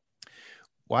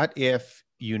 What if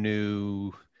you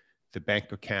knew the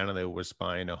Bank of Canada was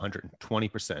buying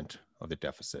 120% of the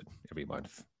deficit every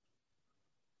month?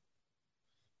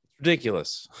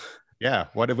 Ridiculous. Yeah.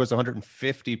 What if it was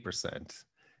 150%?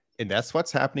 And that's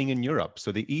what's happening in Europe.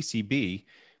 So the ECB,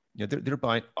 they're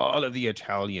buying all of the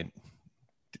Italian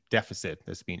deficit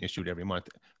that's being issued every month.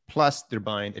 Plus, they're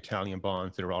buying Italian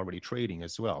bonds that are already trading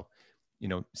as well.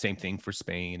 Same thing for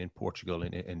Spain and Portugal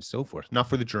and so forth. Not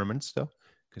for the Germans, though,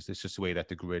 because it's just the way that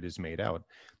the grid is made out.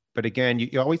 But again,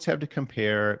 you always have to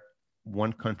compare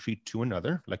one country to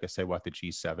another. Like I said, what the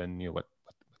G7, what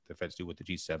the Feds do with the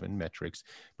G7 metrics,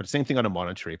 but the same thing on a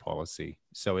monetary policy.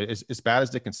 So as bad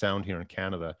as it can sound here in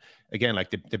Canada, again, like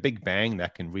the big bang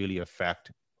that can really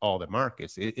affect all the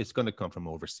markets, it's going to come from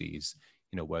overseas,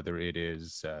 whether it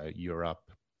is Europe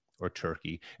or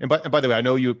Turkey. And by the way, I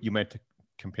know you meant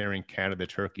comparing Canada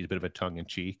to Turkey is a bit of a tongue in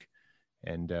cheek,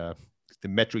 and the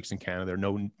metrics in Canada,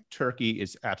 Turkey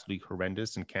is absolutely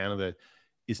horrendous, and Canada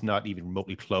is not even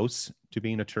remotely close to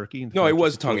being a Turkey. No, it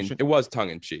was tongue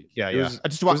in cheek. Yeah, it was, I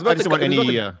just want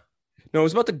any. No, it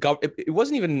was about the it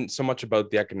wasn't even so much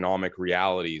about the economic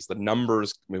realities, the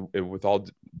numbers. With all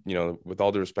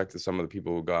due respect to some of the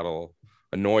people who got all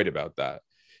annoyed about that,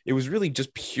 it was really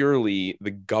just purely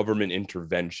the government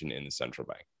intervention in the central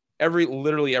bank.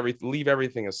 Leave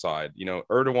everything aside.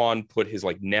 Erdogan put his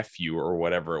nephew or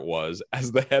whatever it was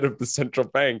as the head of the central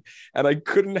bank, and I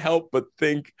couldn't help but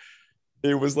think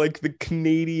it was the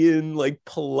Canadian,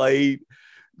 polite,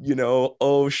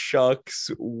 oh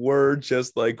shucks, we're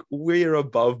just we're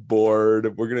above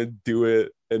board. We're going to do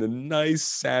it in a nice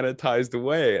sanitized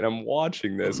way. And I'm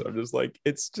watching this. I'm just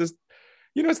it's just,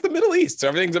 it's the Middle East. So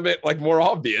everything's a bit more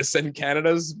obvious, and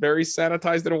Canada's very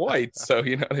sanitized and white. So,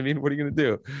 you know what I mean? What are you going to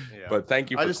do? Yeah. But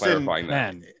thank you for clarifying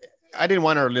that. I didn't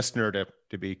want our listener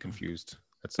to be confused.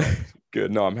 That's all.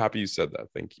 Good. No, I'm happy you said that.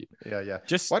 Thank you. Yeah.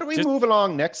 Why don't we move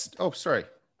along next? Oh, sorry.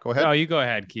 Go ahead. No, you go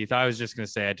ahead, Keith. I was just going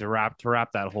to say to wrap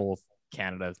that whole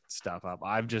Canada stuff up.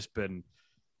 I've just been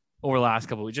over the last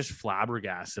couple of weeks just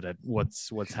flabbergasted at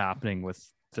what's happening with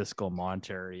fiscal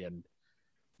monetary, and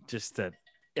just that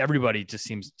everybody just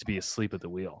seems to be asleep at the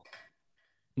wheel.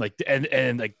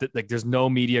 There's no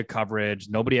media coverage.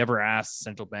 Nobody ever asks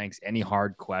central banks any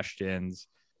hard questions.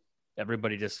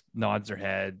 everybody just nods their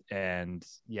head and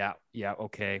yeah,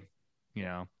 okay, you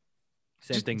know.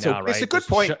 Same thing now, right? It's a good Just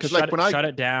point because like when shut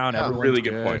it down, yeah, everyone's Really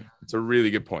good good. point. It's a really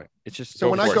good point. It's just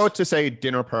so when I for go it. to say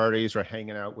dinner parties or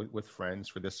hanging out with friends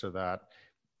for this or that,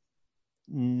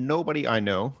 nobody I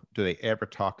know do they ever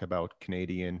talk about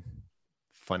Canadian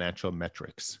financial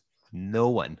metrics. No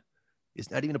one.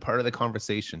 It's not even a part of the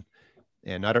conversation.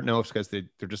 And I don't know if it's because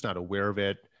they're just not aware of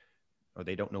it, or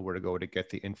they don't know where to go to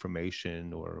get the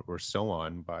information or so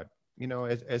on. But, you know,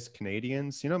 as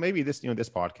Canadians, you know, maybe this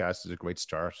podcast is a great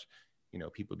start. You know,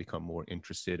 people become more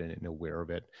interested and aware of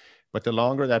it. But the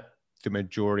longer that the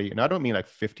majority, and I don't mean like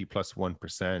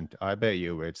 50+1%, I bet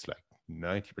you it's like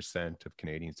 90% of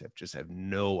Canadians have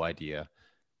no idea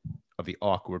of the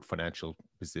awkward financial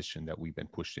position that we've been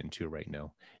pushed into right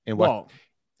now. And what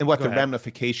the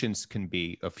ramifications can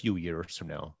be a few years from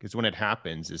now. Because when it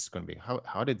happens, it's going to be,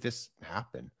 how did this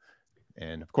happen?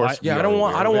 And of course, I don't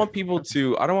want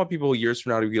people years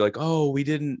from now to be like, oh, we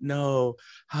didn't know.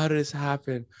 How did this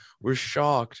happen? We're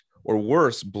shocked. Or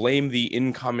worse, blame the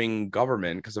incoming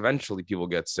government, because eventually people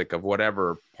get sick of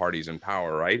whatever party's in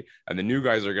power, right? And the new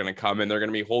guys are going to come and they're going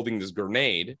to be holding this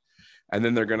grenade, and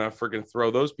then they're going to freaking throw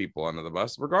those people under the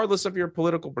bus, regardless of your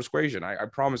political persuasion. I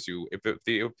promise you, if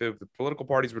the political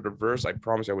parties were diverse, I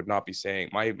promise I would not be saying,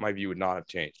 my view would not have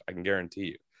changed. I can guarantee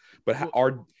you. But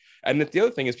and the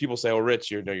other thing is, people say, oh, Rich,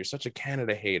 you're such a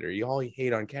Canada hater. You all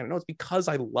hate on Canada. No, it's because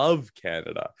I love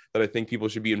Canada that I think people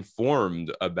should be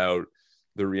informed about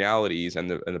the realities and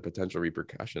the potential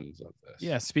repercussions of this.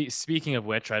 Yeah. Speaking of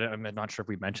which, I'm not sure if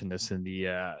we mentioned this in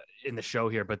the show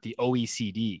here, but the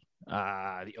OECD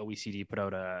put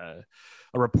out a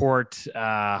report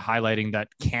highlighting that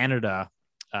Canada,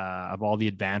 of all the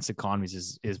advanced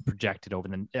economies, is projected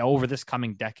over this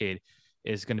coming decade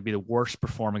is going to be the worst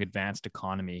performing advanced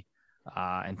economy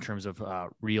in terms of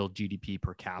real GDP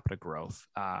per capita growth.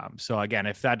 So again,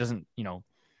 if that doesn't,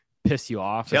 piss you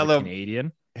off as a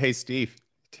Canadian. Hey, Steve,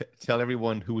 tell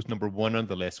everyone who was number one on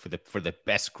the list for the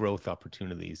best growth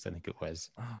opportunities. I think it was.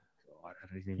 Oh, God,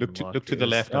 I didn't even look to the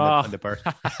left on the bar.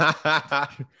 How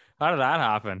did that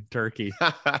happen? Turkey.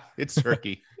 It's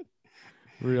Turkey.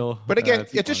 Real. But again,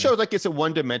 it just shows like it's a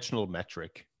one-dimensional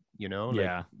metric,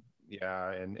 Yeah.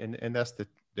 Yeah, and that's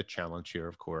the challenge here,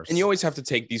 of course. And you always have to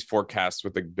take these forecasts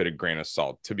with a bit of grain of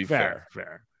salt, to be fair.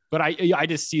 But I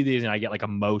just see these and I get like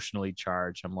emotionally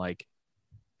charged. I'm like,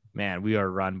 man, we are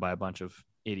run by a bunch of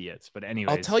idiots. But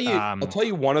anyways, I'll tell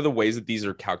you one of the ways that these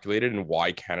are calculated and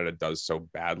why Canada does so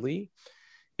badly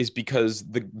is because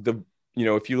the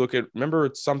if you look at, remember,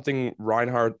 it's something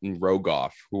Reinhardt and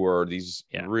Rogoff, who are these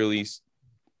really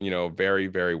very,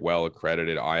 very well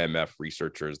accredited IMF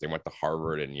researchers. They went to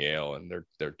Harvard and Yale, and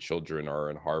their children are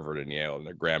in Harvard and Yale, and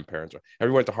their grandparents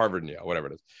everyone went to Harvard and Yale, whatever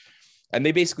it is. And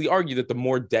they basically argue that the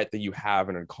more debt that you have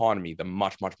in an economy, the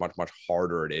much, much, much, much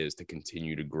harder it is to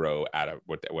continue to grow at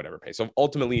whatever pace. So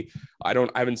ultimately, I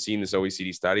haven't seen this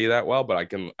OECD study that well, but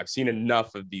I've seen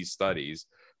enough of these studies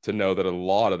to know that a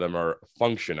lot of them are a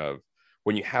function of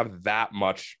when you have that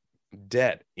much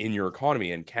debt in your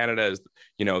economy. And Canada is,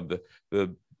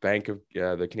 the Bank of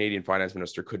the Canadian finance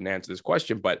minister couldn't answer this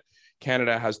question, but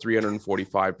Canada has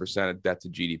 345% of debt to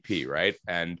GDP, right?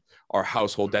 And our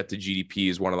household debt to GDP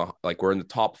is one of the, we're in the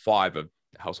top 5 of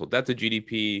household debt to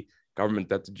GDP, government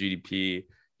debt to GDP,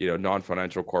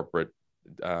 non-financial corporate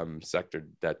sector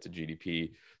debt to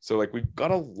GDP. So we've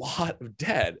got a lot of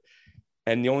debt.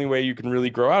 And the only way you can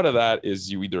really grow out of that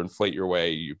is you either inflate your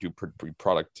way, you do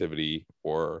productivity,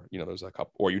 or, there's a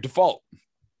couple, or you default.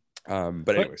 But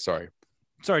anyway,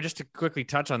 sorry, just to quickly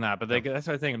touch on that, but that's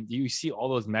the thing. You see all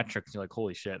those metrics, and you're like,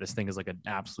 holy shit, this thing is like an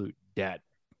absolute debt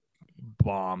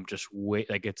bomb. Just wait,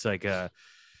 it's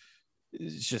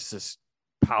just this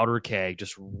powder keg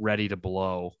just ready to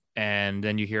blow. And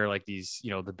then you hear like these,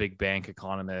 the big bank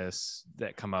economists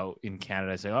that come out in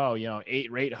Canada and say, oh,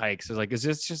 8 rate hikes. It's like, is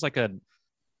this just like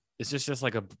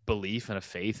a belief and a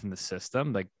faith in the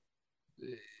system?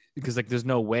 Because there's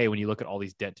no way, when you look at all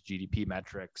these debt to GDP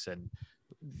metrics and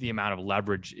the amount of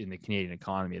leverage in the Canadian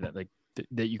economy,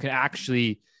 that you can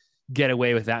actually get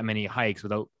away with that many hikes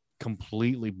without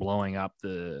completely blowing up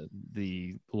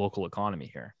the local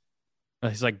economy here.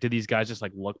 It's like, did these guys just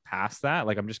look past that?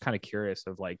 I'm just kind of curious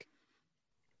of what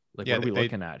are we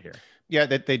looking at here? Yeah,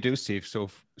 they do, Steve. So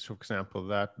for example,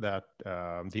 that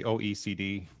the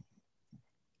OECD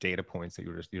data points that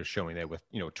you're showing there with,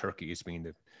 Turkey as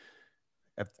being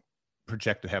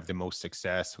projected to have the most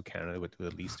success, so Canada with the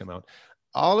least amount.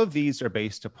 All of these are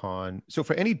based upon, so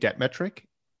for any debt metric,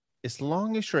 as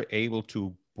long as you're able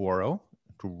to borrow,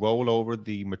 to roll over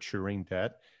the maturing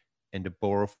debt and to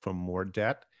borrow from more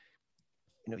debt,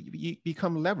 you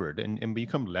become levered and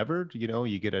become levered,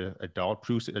 you get a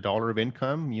dollar of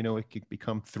income, it could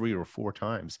become 3 or 4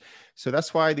 times. So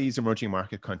that's why these emerging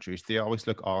market countries, they always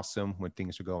look awesome when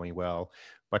things are going well.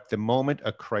 But the moment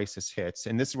a crisis hits,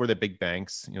 and this is where the big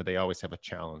banks, they always have a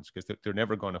challenge because they're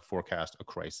never going to forecast a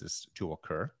crisis to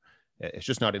occur. It's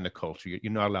just not in the culture.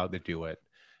 You're not allowed to do it.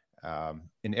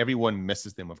 And everyone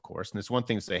misses them, of course. And it's one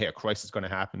thing to say, hey, a crisis is going to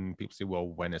happen. People say, well,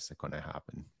 when is it going to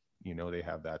happen? They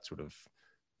have that sort of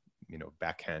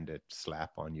backhanded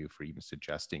slap on you for even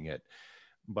suggesting it.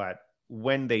 But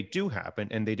when they do happen,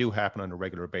 and they do happen on a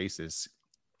regular basis,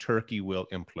 Turkey will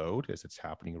implode, as it's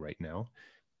happening right now.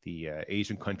 The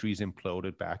Asian countries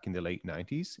imploded back in the late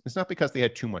 90s. It's not because they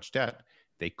had too much debt.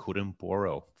 They couldn't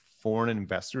borrow. Foreign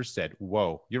investors said,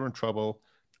 whoa, you're in trouble.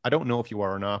 I don't know if you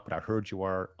are or not, but I heard you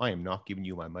are. I am not giving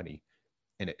you my money.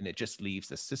 And it just leaves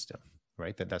the system,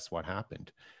 right? That's what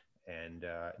happened. And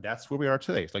that's where we are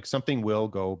today. It's like something will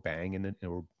go bang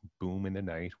or boom in the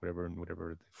night, whatever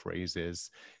the phrase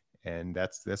is. And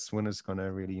that's when it's going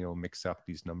to really, mix up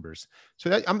these numbers.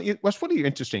 So it was really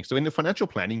interesting. So in the financial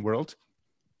planning world,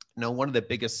 one of the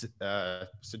biggest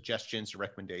suggestions or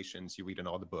recommendations you read in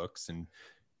all the books and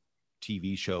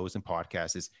TV shows and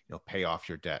podcasts is, pay off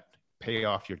your debt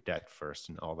first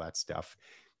and all that stuff.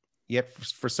 Yet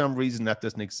for some reason that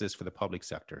doesn't exist for the public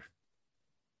sector.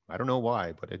 I don't know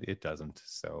why, but it doesn't.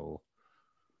 So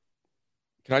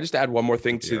can I just add one more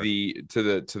thing to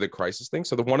the crisis thing?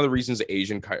 So one of the reasons the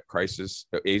Asian crisis,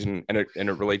 and it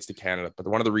relates to Canada, but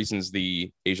one of the reasons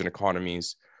the Asian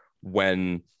economies,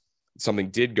 when something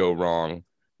did go wrong,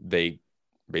 they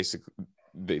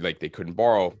couldn't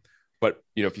borrow. But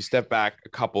if you step back a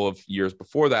couple of years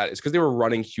before that, it's because they were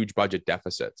running huge budget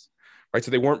deficits, right?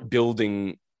 So they weren't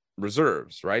building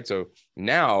reserves, right? So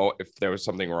now if there was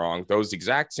something wrong, those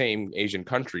exact same Asian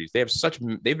countries,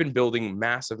 they've been building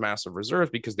massive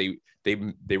reserves because they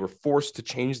were forced to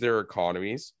change their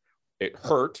economies. It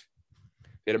hurt.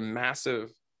 They had a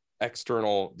massive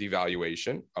external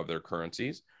devaluation of their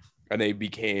currencies, and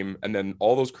then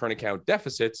all those current account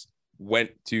deficits went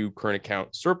to current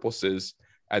account surpluses,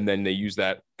 and then they use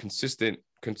that consistent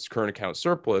current account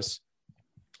surplus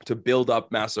to build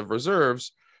up massive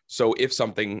reserves. So if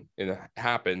something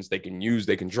happens, they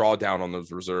can draw down on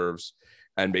those reserves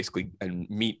and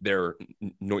meet their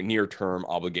near-term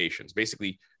obligations.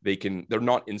 Basically, they're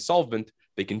not insolvent.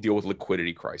 They can deal with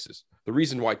liquidity crisis. The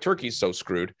reason why Turkey is so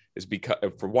screwed is because,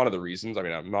 for one of the reasons, I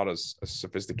mean, I'm not as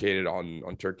sophisticated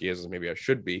on Turkey as maybe I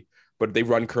should be, but they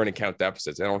run current account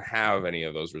deficits. They don't have any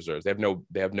of those reserves. They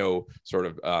have no sort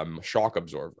of shock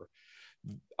absorber.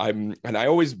 I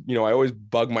always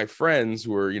bug my friends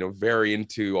who are, very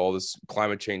into all this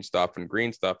climate change stuff and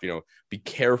green stuff, be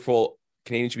careful.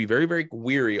 Canadians should be very, very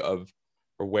wary of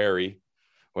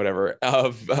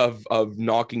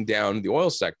knocking down the oil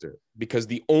sector, because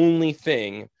the only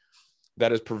thing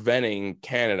that is preventing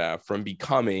Canada from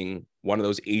becoming one of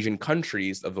those Asian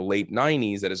countries of the late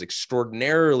 90s that is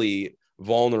extraordinarily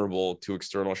vulnerable to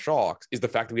external shocks is the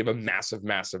fact that we have a massive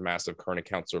current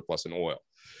account surplus in oil.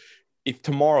 If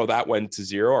tomorrow that went to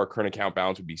zero, our current account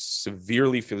balance would be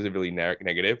severely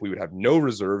negative. We would have no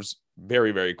reserves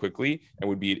very, very quickly and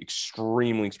would be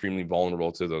extremely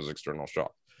vulnerable to those external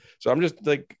shocks. So I'm just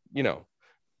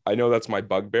I know that's my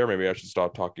bugbear. Maybe I should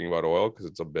stop talking about oil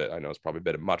because I know it's probably a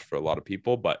bit much for a lot of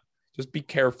people, but just be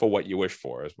careful what you wish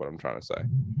for is what I'm trying to say.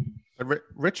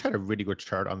 Rich had a really good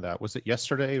chart on that. Was it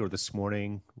yesterday or this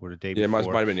morning or the day before? Yeah,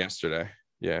 it might have been yesterday.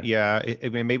 Yeah.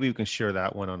 Maybe we can share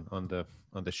that one on the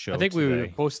show. I think today. we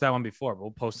posted that one before, but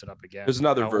we'll post it up again. There's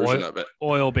another version of it.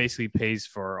 Oil basically pays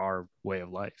for our way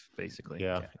of life, basically.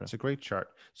 Yeah, it's a great chart.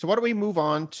 So why don't we move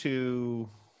on to?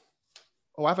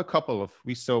 I have a couple of.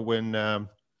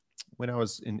 When I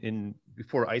was in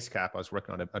before IceCap, I was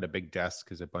working on at a big desk.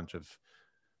 There's a bunch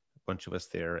of us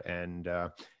there, and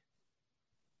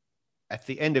at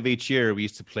the end of each year, we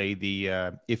used to play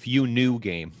the "If You Knew"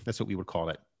 game. That's what we would call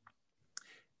it.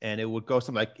 And it would go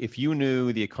something like, if you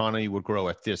knew the economy would grow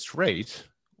at this rate,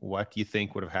 what do you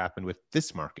think would have happened with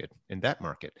this market and that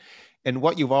market? And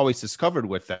what you've always discovered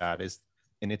with that is,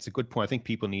 and it's a good point I think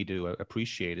people need to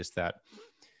appreciate, is that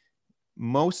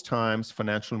most times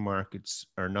financial markets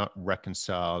are not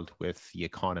reconciled with the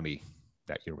economy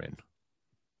that you're in.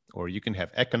 Or you can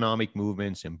have economic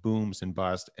movements and booms and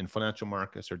busts, and financial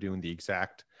markets are doing the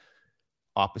exact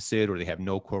opposite, or they have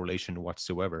no correlation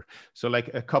whatsoever. So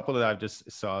like a couple that I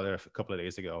just saw there a couple of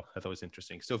days ago, I thought was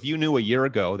interesting. So if you knew a year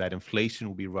ago that inflation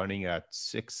will be running at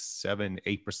 6, 7,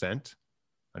 8%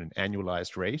 on an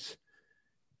annualized rate,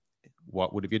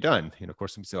 what would have you done? And of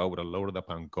course, some say, I would have loaded up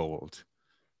on gold.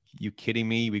 you kidding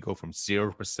me? We go from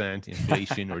 0%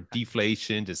 inflation or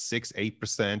deflation to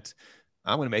 6-8%.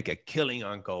 I'm going to make a killing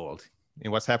on gold.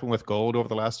 And what's happened with gold over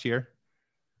the last year?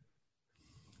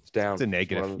 It's down. It's a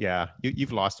negative. Yeah,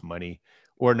 you've lost money.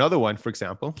 Or another one, for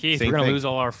example. Keith, same we're going to thing. lose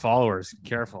all our followers.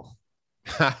 Careful.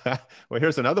 Well,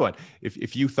 here's another one.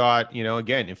 If you thought,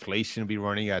 again, inflation would be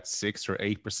running at 6 or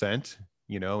 8%,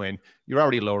 and you're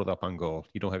already loaded up on gold,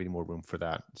 you don't have any more room for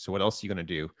that. So what else are you going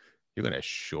to do? You're going to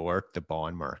short the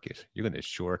bond market. You're going to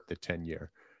short the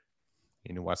 10-year.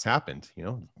 What's happened?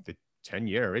 The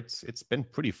 10-year, it's been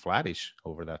pretty flattish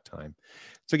over that time.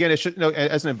 So again, it should,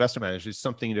 as an investment manager, it's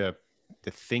something to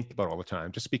think about all the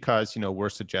time. Just because we're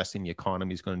suggesting the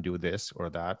economy is going to do this or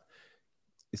that,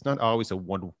 it's not always a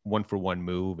one-for-one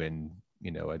move and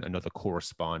another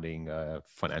corresponding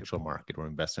financial market or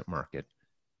investment market.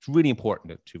 It's really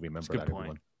important to remember that,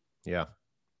 everyone. Yeah.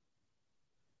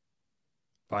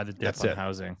 Buy the dip on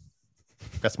housing.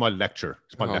 That's my lecture.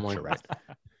 It's my lecture, right?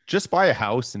 Just buy a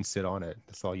house and sit on it.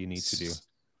 That's all you need to do.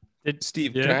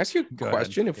 Steve, can I ask you a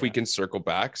question? If we can circle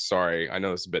back. Sorry, I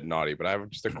know this is a bit naughty, but I have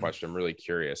just a question. I'm really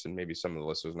curious, and maybe some of the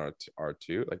listeners are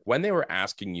too. Like, when they were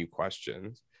asking you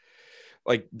questions,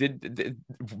 like,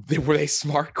 were they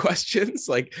smart questions?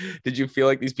 Like, did you feel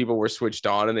like these people were switched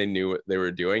on and they knew what they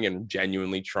were doing and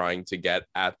genuinely trying to get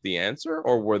at the answer,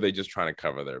 or were they just trying to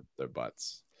cover their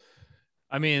butts?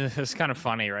 I mean, it's kind of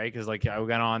funny, right? Because like I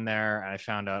went on there and I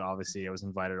found out, obviously I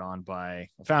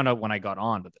found out when I got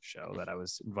on to the show that I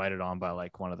was invited on by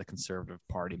like one of the Conservative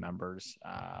Party members.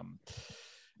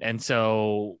 And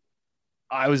so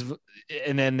I was,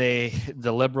 and then the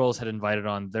Liberals had invited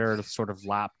on their sort of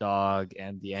lapdog,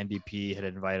 and the NDP had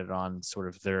invited on sort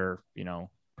of their,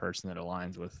 person that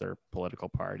aligns with their political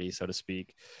party, so to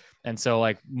speak. And so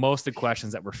like most of the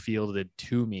questions that were fielded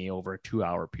to me over a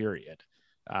 2-hour period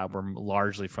were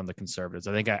largely from the Conservatives.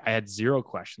 I think I had 0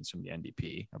 questions from the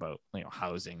NDP about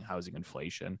housing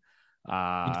inflation.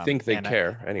 You'd think they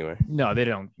care anyway. No, they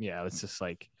don't. Yeah, it's just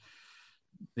like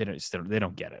they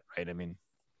don't get it, right? I mean,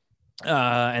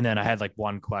 and then I had like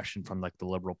one question from like the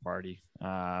Liberal Party.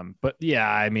 But yeah,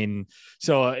 I mean,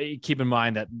 so keep in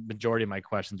mind that majority of my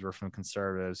questions were from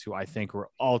Conservatives, who I think were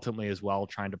ultimately as well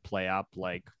trying to play up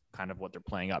like kind of what they're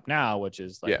playing up now, which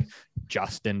is like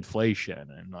just inflation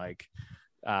and like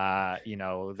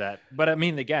that. But I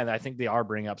mean, again, I think they are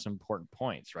bringing up some important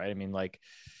points, right? I mean, like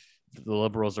the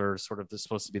Liberals are sort of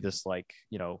supposed to be this like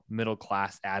middle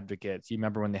class advocates. You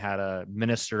remember when they had a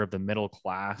minister of the middle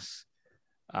class,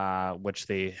 which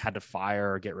they had to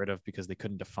fire or get rid of because they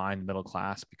couldn't define the middle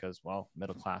class because, well,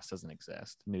 middle class doesn't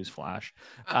exist. Newsflash.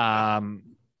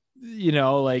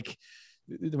 Like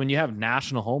when you have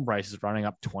national home prices running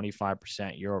up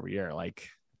 25% year over year, like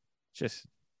just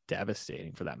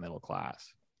devastating for that middle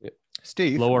class.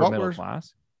 Steve, lower middle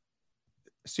class.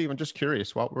 Steve, I'm just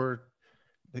curious, what were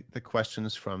the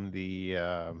questions from the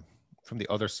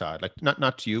other side? Like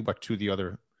not to you, but to the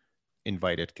other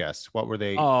invited guests. What were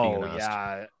they being asked?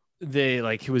 Yeah, they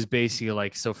like, it was basically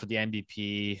like, so for the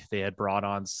NDP they had brought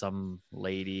on some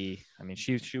lady. I mean,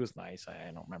 she was nice.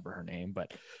 I don't remember her name,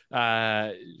 but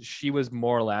she was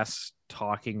more or less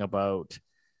talking about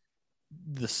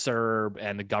the CERB,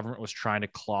 and the government was trying to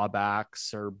claw back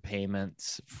CERB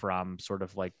payments from sort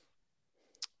of like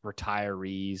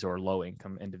retirees or low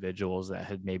income individuals that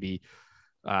had maybe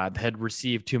had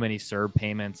received too many CERB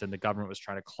payments, and the government was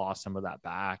trying to claw some of that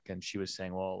back. And she was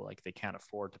saying, well, like they can't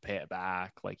afford to pay it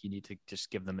back. Like you need to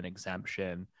just give them an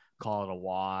exemption, call it a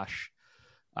wash.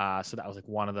 So that was like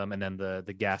one of them. And then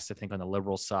the guest, I think on the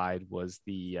Liberal side, was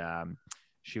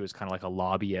she was kind of like a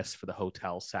lobbyist for the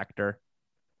hotel sector.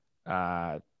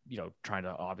 Trying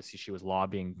to, obviously she was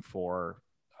lobbying for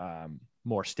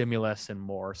more stimulus and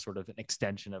more sort of an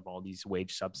extension of all these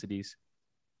wage subsidies.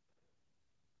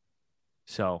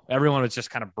 So everyone was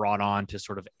just kind of brought on to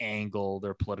sort of angle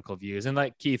their political views. And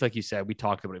like Keith, like you said, we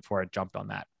talked about it before I jumped on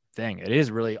that thing. It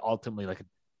is really ultimately like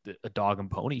a dog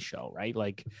and pony show, right?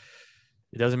 Like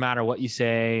it doesn't matter what you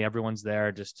say. Everyone's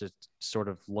there just to sort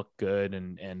of look good,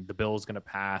 and the bill is going to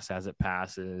pass as it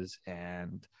passes,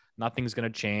 and nothing's going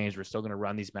to change. We're still going to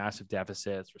run these massive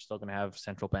deficits. We're still going to have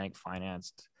central bank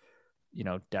financed,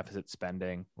 deficit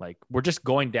spending. Like we're just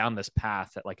going down this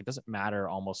path that like, it doesn't matter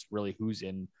almost really who's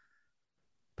in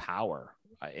power.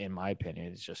 In my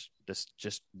opinion, it's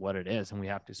just what it is. And we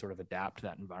have to sort of adapt to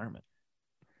that environment.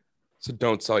 So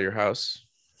don't sell your house.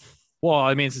 Well,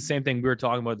 I mean, it's the same thing we were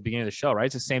talking about at the beginning of the show, right?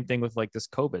 It's the same thing with like this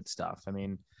COVID stuff. I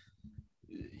mean,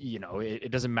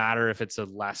 it doesn't matter if it's a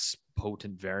less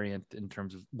potent variant in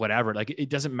terms of whatever. Like, it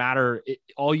doesn't matter.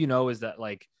 All is that,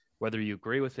 like, whether you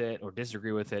agree with it or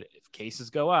disagree with it, if cases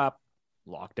go up,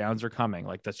 lockdowns are coming.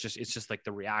 Like it's just like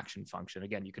the reaction function.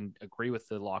 Again, you can agree with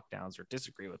the lockdowns or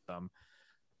disagree with them,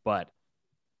 but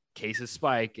cases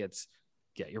spike, it's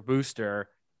get your booster,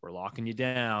 we're locking you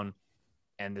down,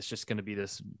 and it's just going to be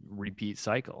this repeat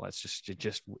cycle.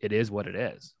 It is what it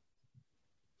is.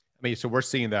 I mean, so we're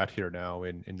seeing that here now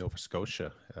in Nova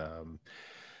Scotia.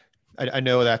 I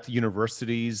know that the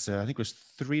universities, I think it was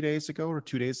 3 days ago or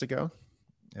 2 days ago,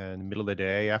 in the middle of the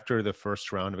day after the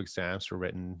first round of exams were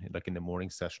written, like in the morning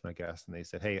session, I guess, and they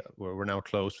said, hey, we're now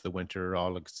closed for the winter.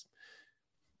 All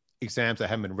exams that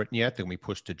haven't been written yet, then we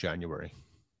pushed to January.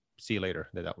 See you later.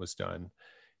 That was done.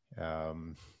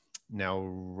 Now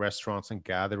restaurants and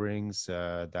gatherings,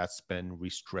 that's been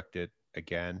restricted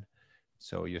again.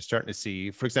 So you're starting to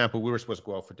see, for example, we were supposed to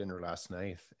go out for dinner last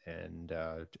night and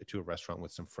to a restaurant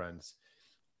with some friends,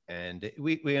 and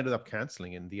we ended up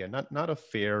canceling in the end. Not a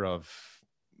fear of,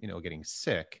 getting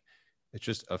sick. It's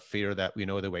just a fear that we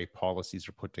know the way policies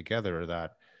are put together,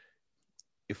 that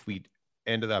if we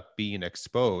ended up being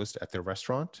exposed at the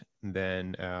restaurant,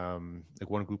 then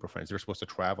like one group of friends, they were supposed to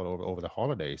travel over the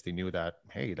holidays. They knew that,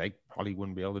 hey, they probably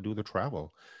wouldn't be able to do the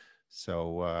travel.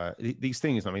 So these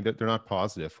things, I mean, they're not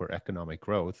positive for economic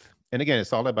growth. And again,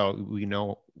 it's all about, we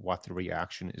know what the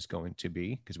reaction is going to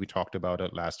be, because we talked about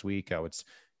it last week, how it's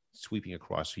sweeping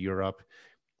across Europe.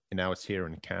 And now it's here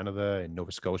in Canada and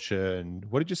Nova Scotia. And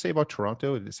what did you say about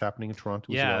Toronto? Is this happening in Toronto?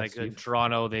 Yeah, as well, like in Steve?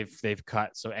 Toronto, they've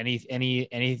cut. So any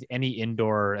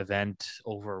indoor event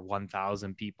over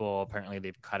 1,000 people, apparently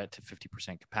they've cut it to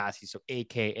 50% capacity. So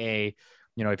AKA,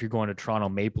 if you're going to Toronto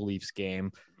Maple Leafs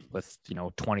game with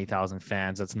 20,000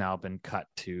 fans, that's now been cut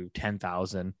to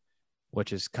 10,000,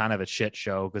 which is kind of a shit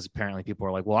show, because apparently people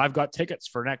are like, well, I've got tickets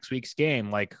for next week's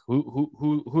game. Like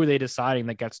who are they deciding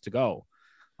that gets to go?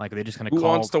 Like, are they just going to Who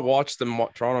call? wants to watch the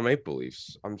Toronto Maple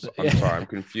Leafs? I'm sorry, I'm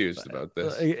confused about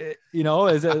this. Is it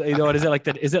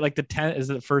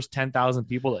the first 10,000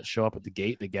 people that show up at the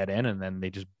gate to get in, and then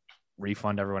they just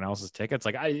refund everyone else's tickets?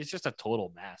 Like, it's just a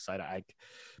total mess.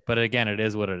 But again, it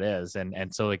is what it is.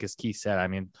 And so, like, as Keith said, I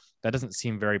mean, that doesn't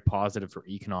seem very positive for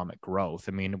economic growth.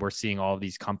 I mean, we're seeing all of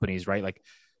these companies, right? Like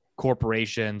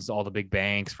corporations, all the big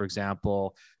banks, for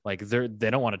example, like they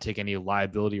don't want to take any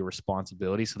liability or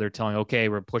responsibility. So they're telling, okay,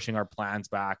 we're pushing our plans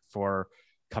back for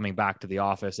coming back to the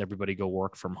office. Everybody go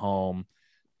work from home.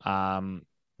 And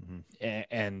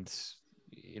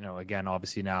again,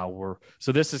 obviously now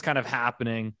so this is kind of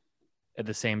happening at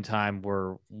the same time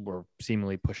we're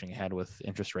seemingly pushing ahead with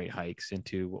interest rate hikes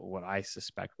into what I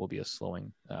suspect will be a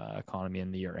slowing economy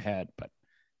in the year ahead. But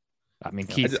I mean,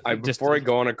 Keith, before I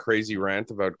go on a crazy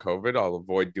rant about COVID, I'll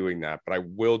avoid doing that. But I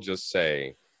will just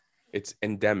say it's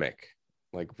endemic.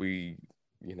 Like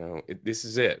this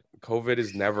is it. COVID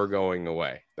is never going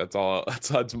away. That's all.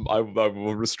 I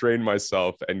will restrain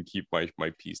myself and keep my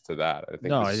peace to that. I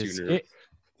think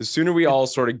the sooner we all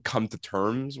sort of come to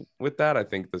terms with that, I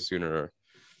think the sooner.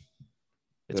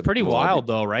 It's pretty wild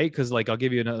though, right? Because like, I'll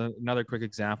give you another quick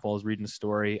example. I was reading a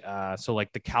story. So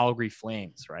like the Calgary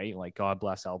Flames, right? Like, God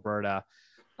bless Alberta.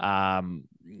 A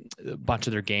bunch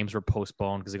of their games were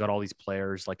postponed because they got all these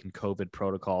players like in COVID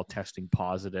protocol testing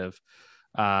positive.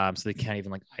 So they can't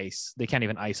even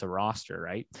ice a roster,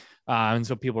 right? And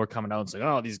so people are coming out and saying,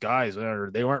 oh, these guys,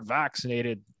 they weren't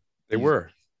vaccinated. They were.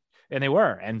 And they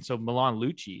were. And so Milan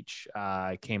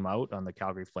Lucic came out on the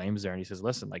Calgary Flames there, and he says,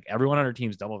 listen, like, everyone on our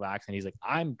team's double vaccinated. He's like,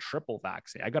 I'm triple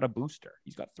vaccinated. I got a booster.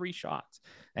 He's got 3 shots,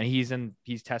 and he's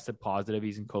tested positive.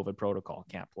 He's in COVID protocol,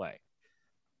 can't play.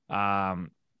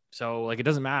 So like, it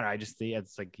doesn't matter. I just think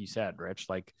it's like you said, Rich,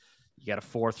 like, you get a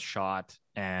 4th shot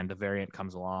and the variant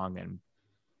comes along, and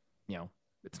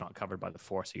it's not covered by the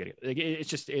force. You get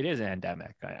it. It is an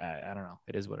endemic. I don't know.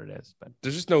 It is what it is. But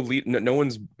there's just no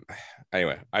one's.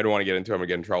 Anyway, I don't want to get into it. I'm gonna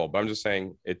get in trouble. But I'm just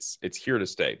saying it's here to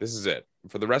stay. This is it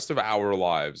for the rest of our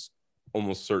lives.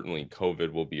 Almost certainly,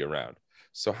 COVID will be around.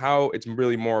 So it's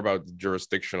really more about the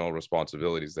jurisdictional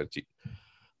responsibilities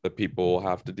that people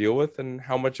have to deal with, and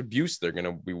how much abuse they're going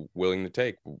to be willing to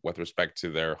take with respect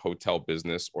to their hotel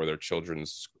business or their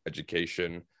children's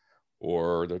education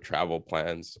or their travel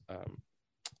plans.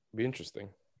 Be interesting.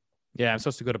 Yeah, I'm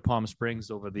supposed to go to Palm Springs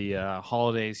over the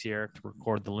holidays here to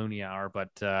record the Looney Hour, but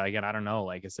again, I don't know.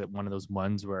 Like, is it one of those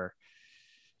ones where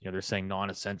they're saying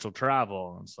non-essential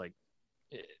travel, and it's like,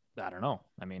 I don't know.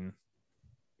 I mean,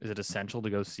 is it essential to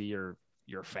go see your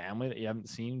family that you haven't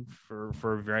seen for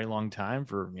a very long time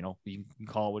for you can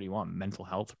call it what you want, mental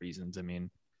health reasons? I mean,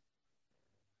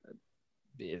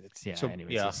 it's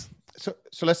So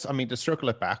let's, to circle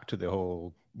it back to the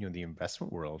whole, the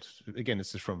investment world. Again,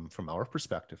 this is from our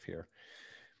perspective here.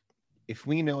 If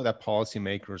we know that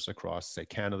policymakers across, say,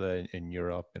 Canada and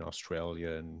Europe and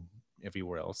Australia and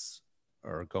everywhere else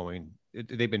are going.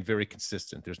 They've been very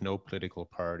consistent. There's no political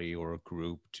party or a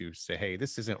group to say, hey,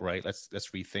 this isn't right. Let's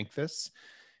rethink this.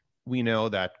 We know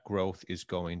that growth is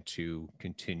going to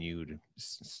continue to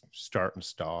start and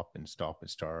stop and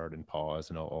start and pause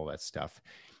and all that stuff.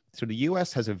 So the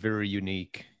US has a very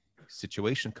unique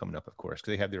situation coming up, of course,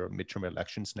 because they have their midterm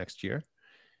elections next year.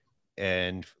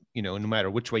 And, no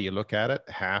matter which way you look at it,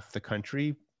 half the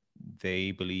country,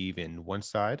 they believe in one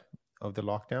side of the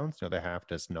lockdowns, the other half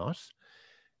does not.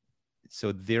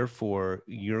 So therefore,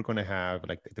 you're going to have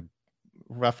like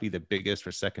roughly the biggest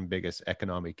or second biggest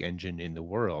economic engine in the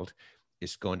world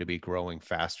is going to be growing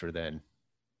faster than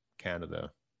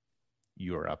Canada,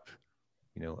 Europe,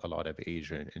 a lot of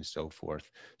Asia and so forth.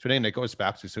 So then it goes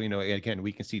back to, again,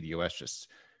 we can see the US just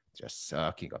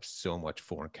sucking up so much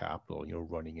foreign capital,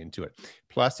 running into it.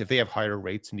 Plus, if they have higher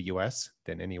rates in the US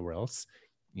than anywhere else,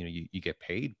 you get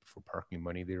paid for parking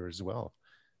money there as well.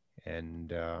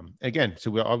 And again,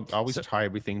 so we always tie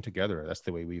everything together. That's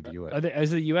the way we view it.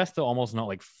 Is the U.S. though almost not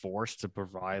like forced to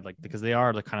provide, like, because they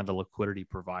are the kind of the liquidity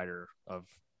provider of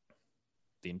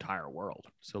the entire world?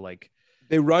 So like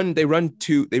they run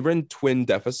twin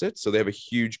deficits. So they have a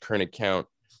huge current account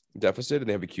deficit and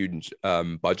they have a huge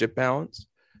budget balance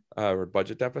or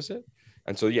budget deficit.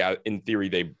 And so yeah, in theory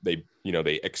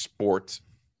they export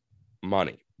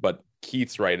money, but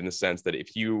Keith's right in the sense that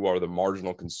if you are the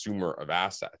marginal consumer of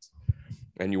assets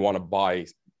and you want to buy,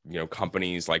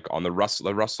 companies like on the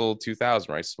Russell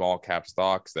 2000, right, small cap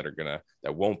stocks that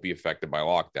won't be affected by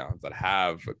lockdowns, that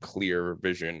have a clear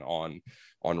vision on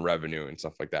revenue and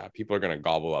stuff like that, people are going to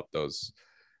gobble up those.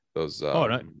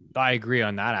 No, I agree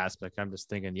on that aspect. I'm just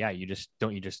thinking, yeah,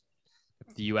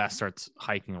 if the U.S. starts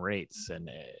hiking rates,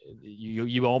 and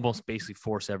you almost basically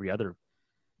force every other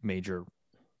major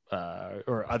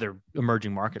or other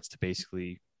emerging markets to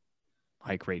basically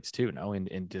hike rates too,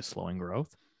 into slowing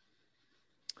growth.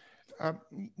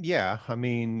 Yeah, I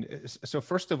mean, so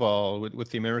first of all, with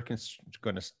the Americans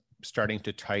starting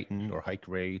to tighten or hike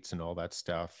rates and all that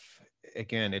stuff,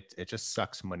 again, it just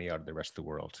sucks money out of the rest of the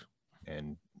world,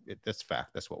 and that's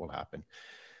fact. That's what will happen.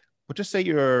 But just say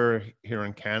you're here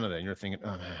in Canada and you're thinking,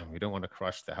 oh man, we don't want to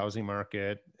crush the housing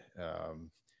market.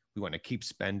 We want to keep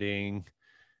spending.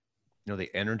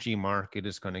 The energy market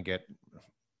is going to get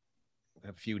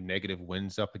a few negative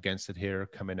winds up against it here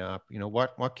coming up.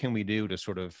 What can we do to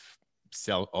sort of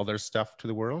sell other stuff to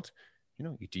the world?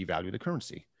 You devalue the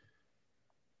currency.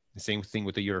 The same thing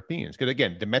with the Europeans. Because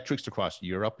again, the metrics across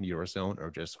Europe and Eurozone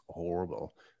are just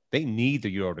horrible. They need the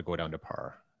euro to go down to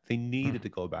par. They needed to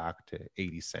go back to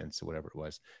 80 cents or whatever it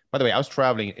was. By the way, I was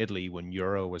traveling in Italy when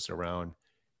euro was around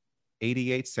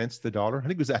 88 cents to the dollar. I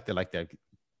think it was at the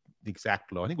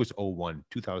exact low. I think it was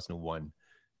 2001.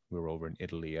 We were over in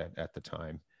Italy at the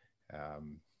time. That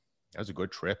was a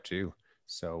good trip too.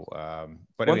 So,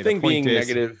 but one thing being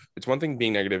negative, it's one thing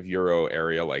being negative euro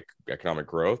area, like economic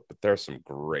growth, but there's some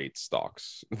great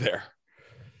stocks there.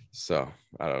 So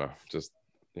I don't know, just,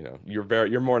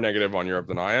 you're more negative on Europe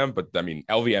than I am, but I mean,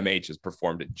 LVMH has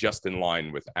performed it just in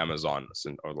line with Amazon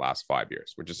over the last 5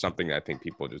 years, which is something that I think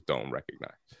people just don't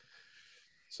recognize.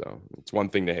 So it's one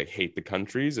thing to hate the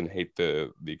countries and hate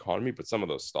the economy, but some of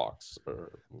those stocks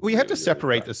are. We have to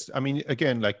separate this. I mean,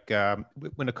 again, like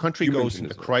when a country goes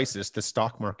into crisis, the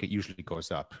stock market usually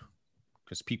goes up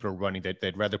because people are running.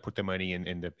 They'd rather put the money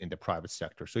in the private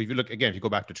sector. So if you if you go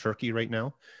back to Turkey right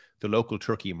now, the local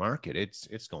Turkey market,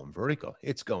 it's going vertical.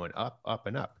 It's going up, up,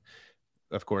 and up.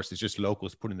 Of course, it's just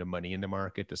locals putting the money in the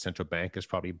market. The central bank is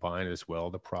probably buying it as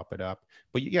well to prop it up.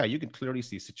 But yeah, you can clearly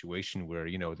see a situation where,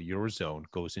 the Eurozone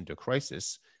goes into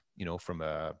crisis, from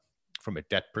a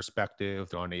debt perspective.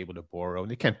 They're unable to borrow, and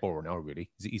they can't borrow now really.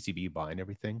 The ECB buying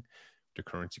everything. The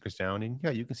currency goes down, and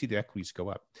yeah, you can see the equities go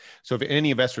up. So if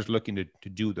any investors looking to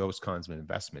do those kinds of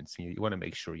investments, you want to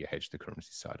make sure you hedge the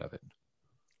currency side of it.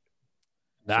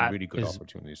 That's really good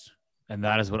opportunities. And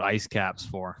that is what ICE Cap's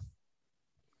for.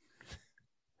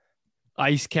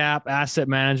 ICE Cap Asset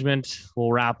Management.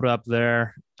 We'll wrap it up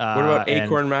there. What about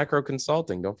Acorn Macro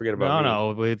Consulting? Don't forget about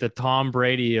No, with the Tom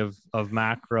Brady of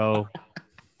macro,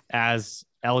 as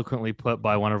eloquently put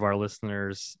by one of our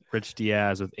listeners, Rich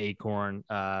Diaz with Acorn.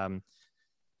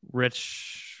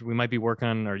 Rich, we might be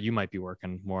working, or you might be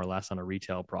working more or less on a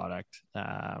retail product.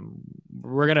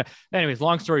 Anyways,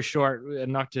 long story short,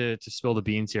 not to spill the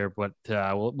beans here, but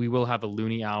we will have a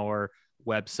Looney Hour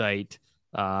website.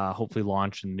 Hopefully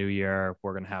launch in the new year.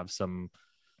 We're going to have some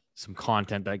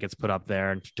content that gets put up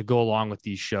there and to go along with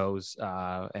these shows.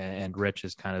 And Rich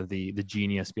is kind of the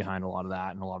genius behind a lot of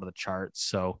that and a lot of the charts.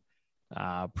 So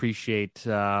appreciate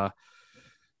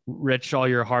Rich, all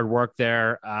your hard work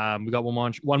there. We got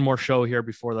one more show here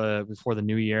before the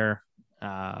new year.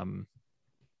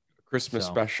 Christmas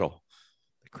special.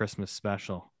 The Christmas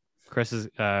special.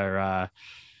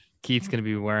 Keith's gonna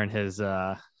be wearing his.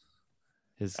 I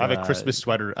have a Christmas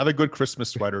sweater. I have a good Christmas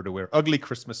sweater to wear. Ugly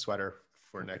Christmas sweater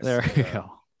for next there you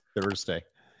go. Thursday.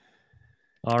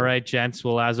 All right, gents.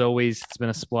 Well, as always, it's been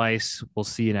a splice. We'll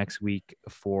see you next week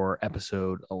for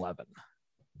episode 11.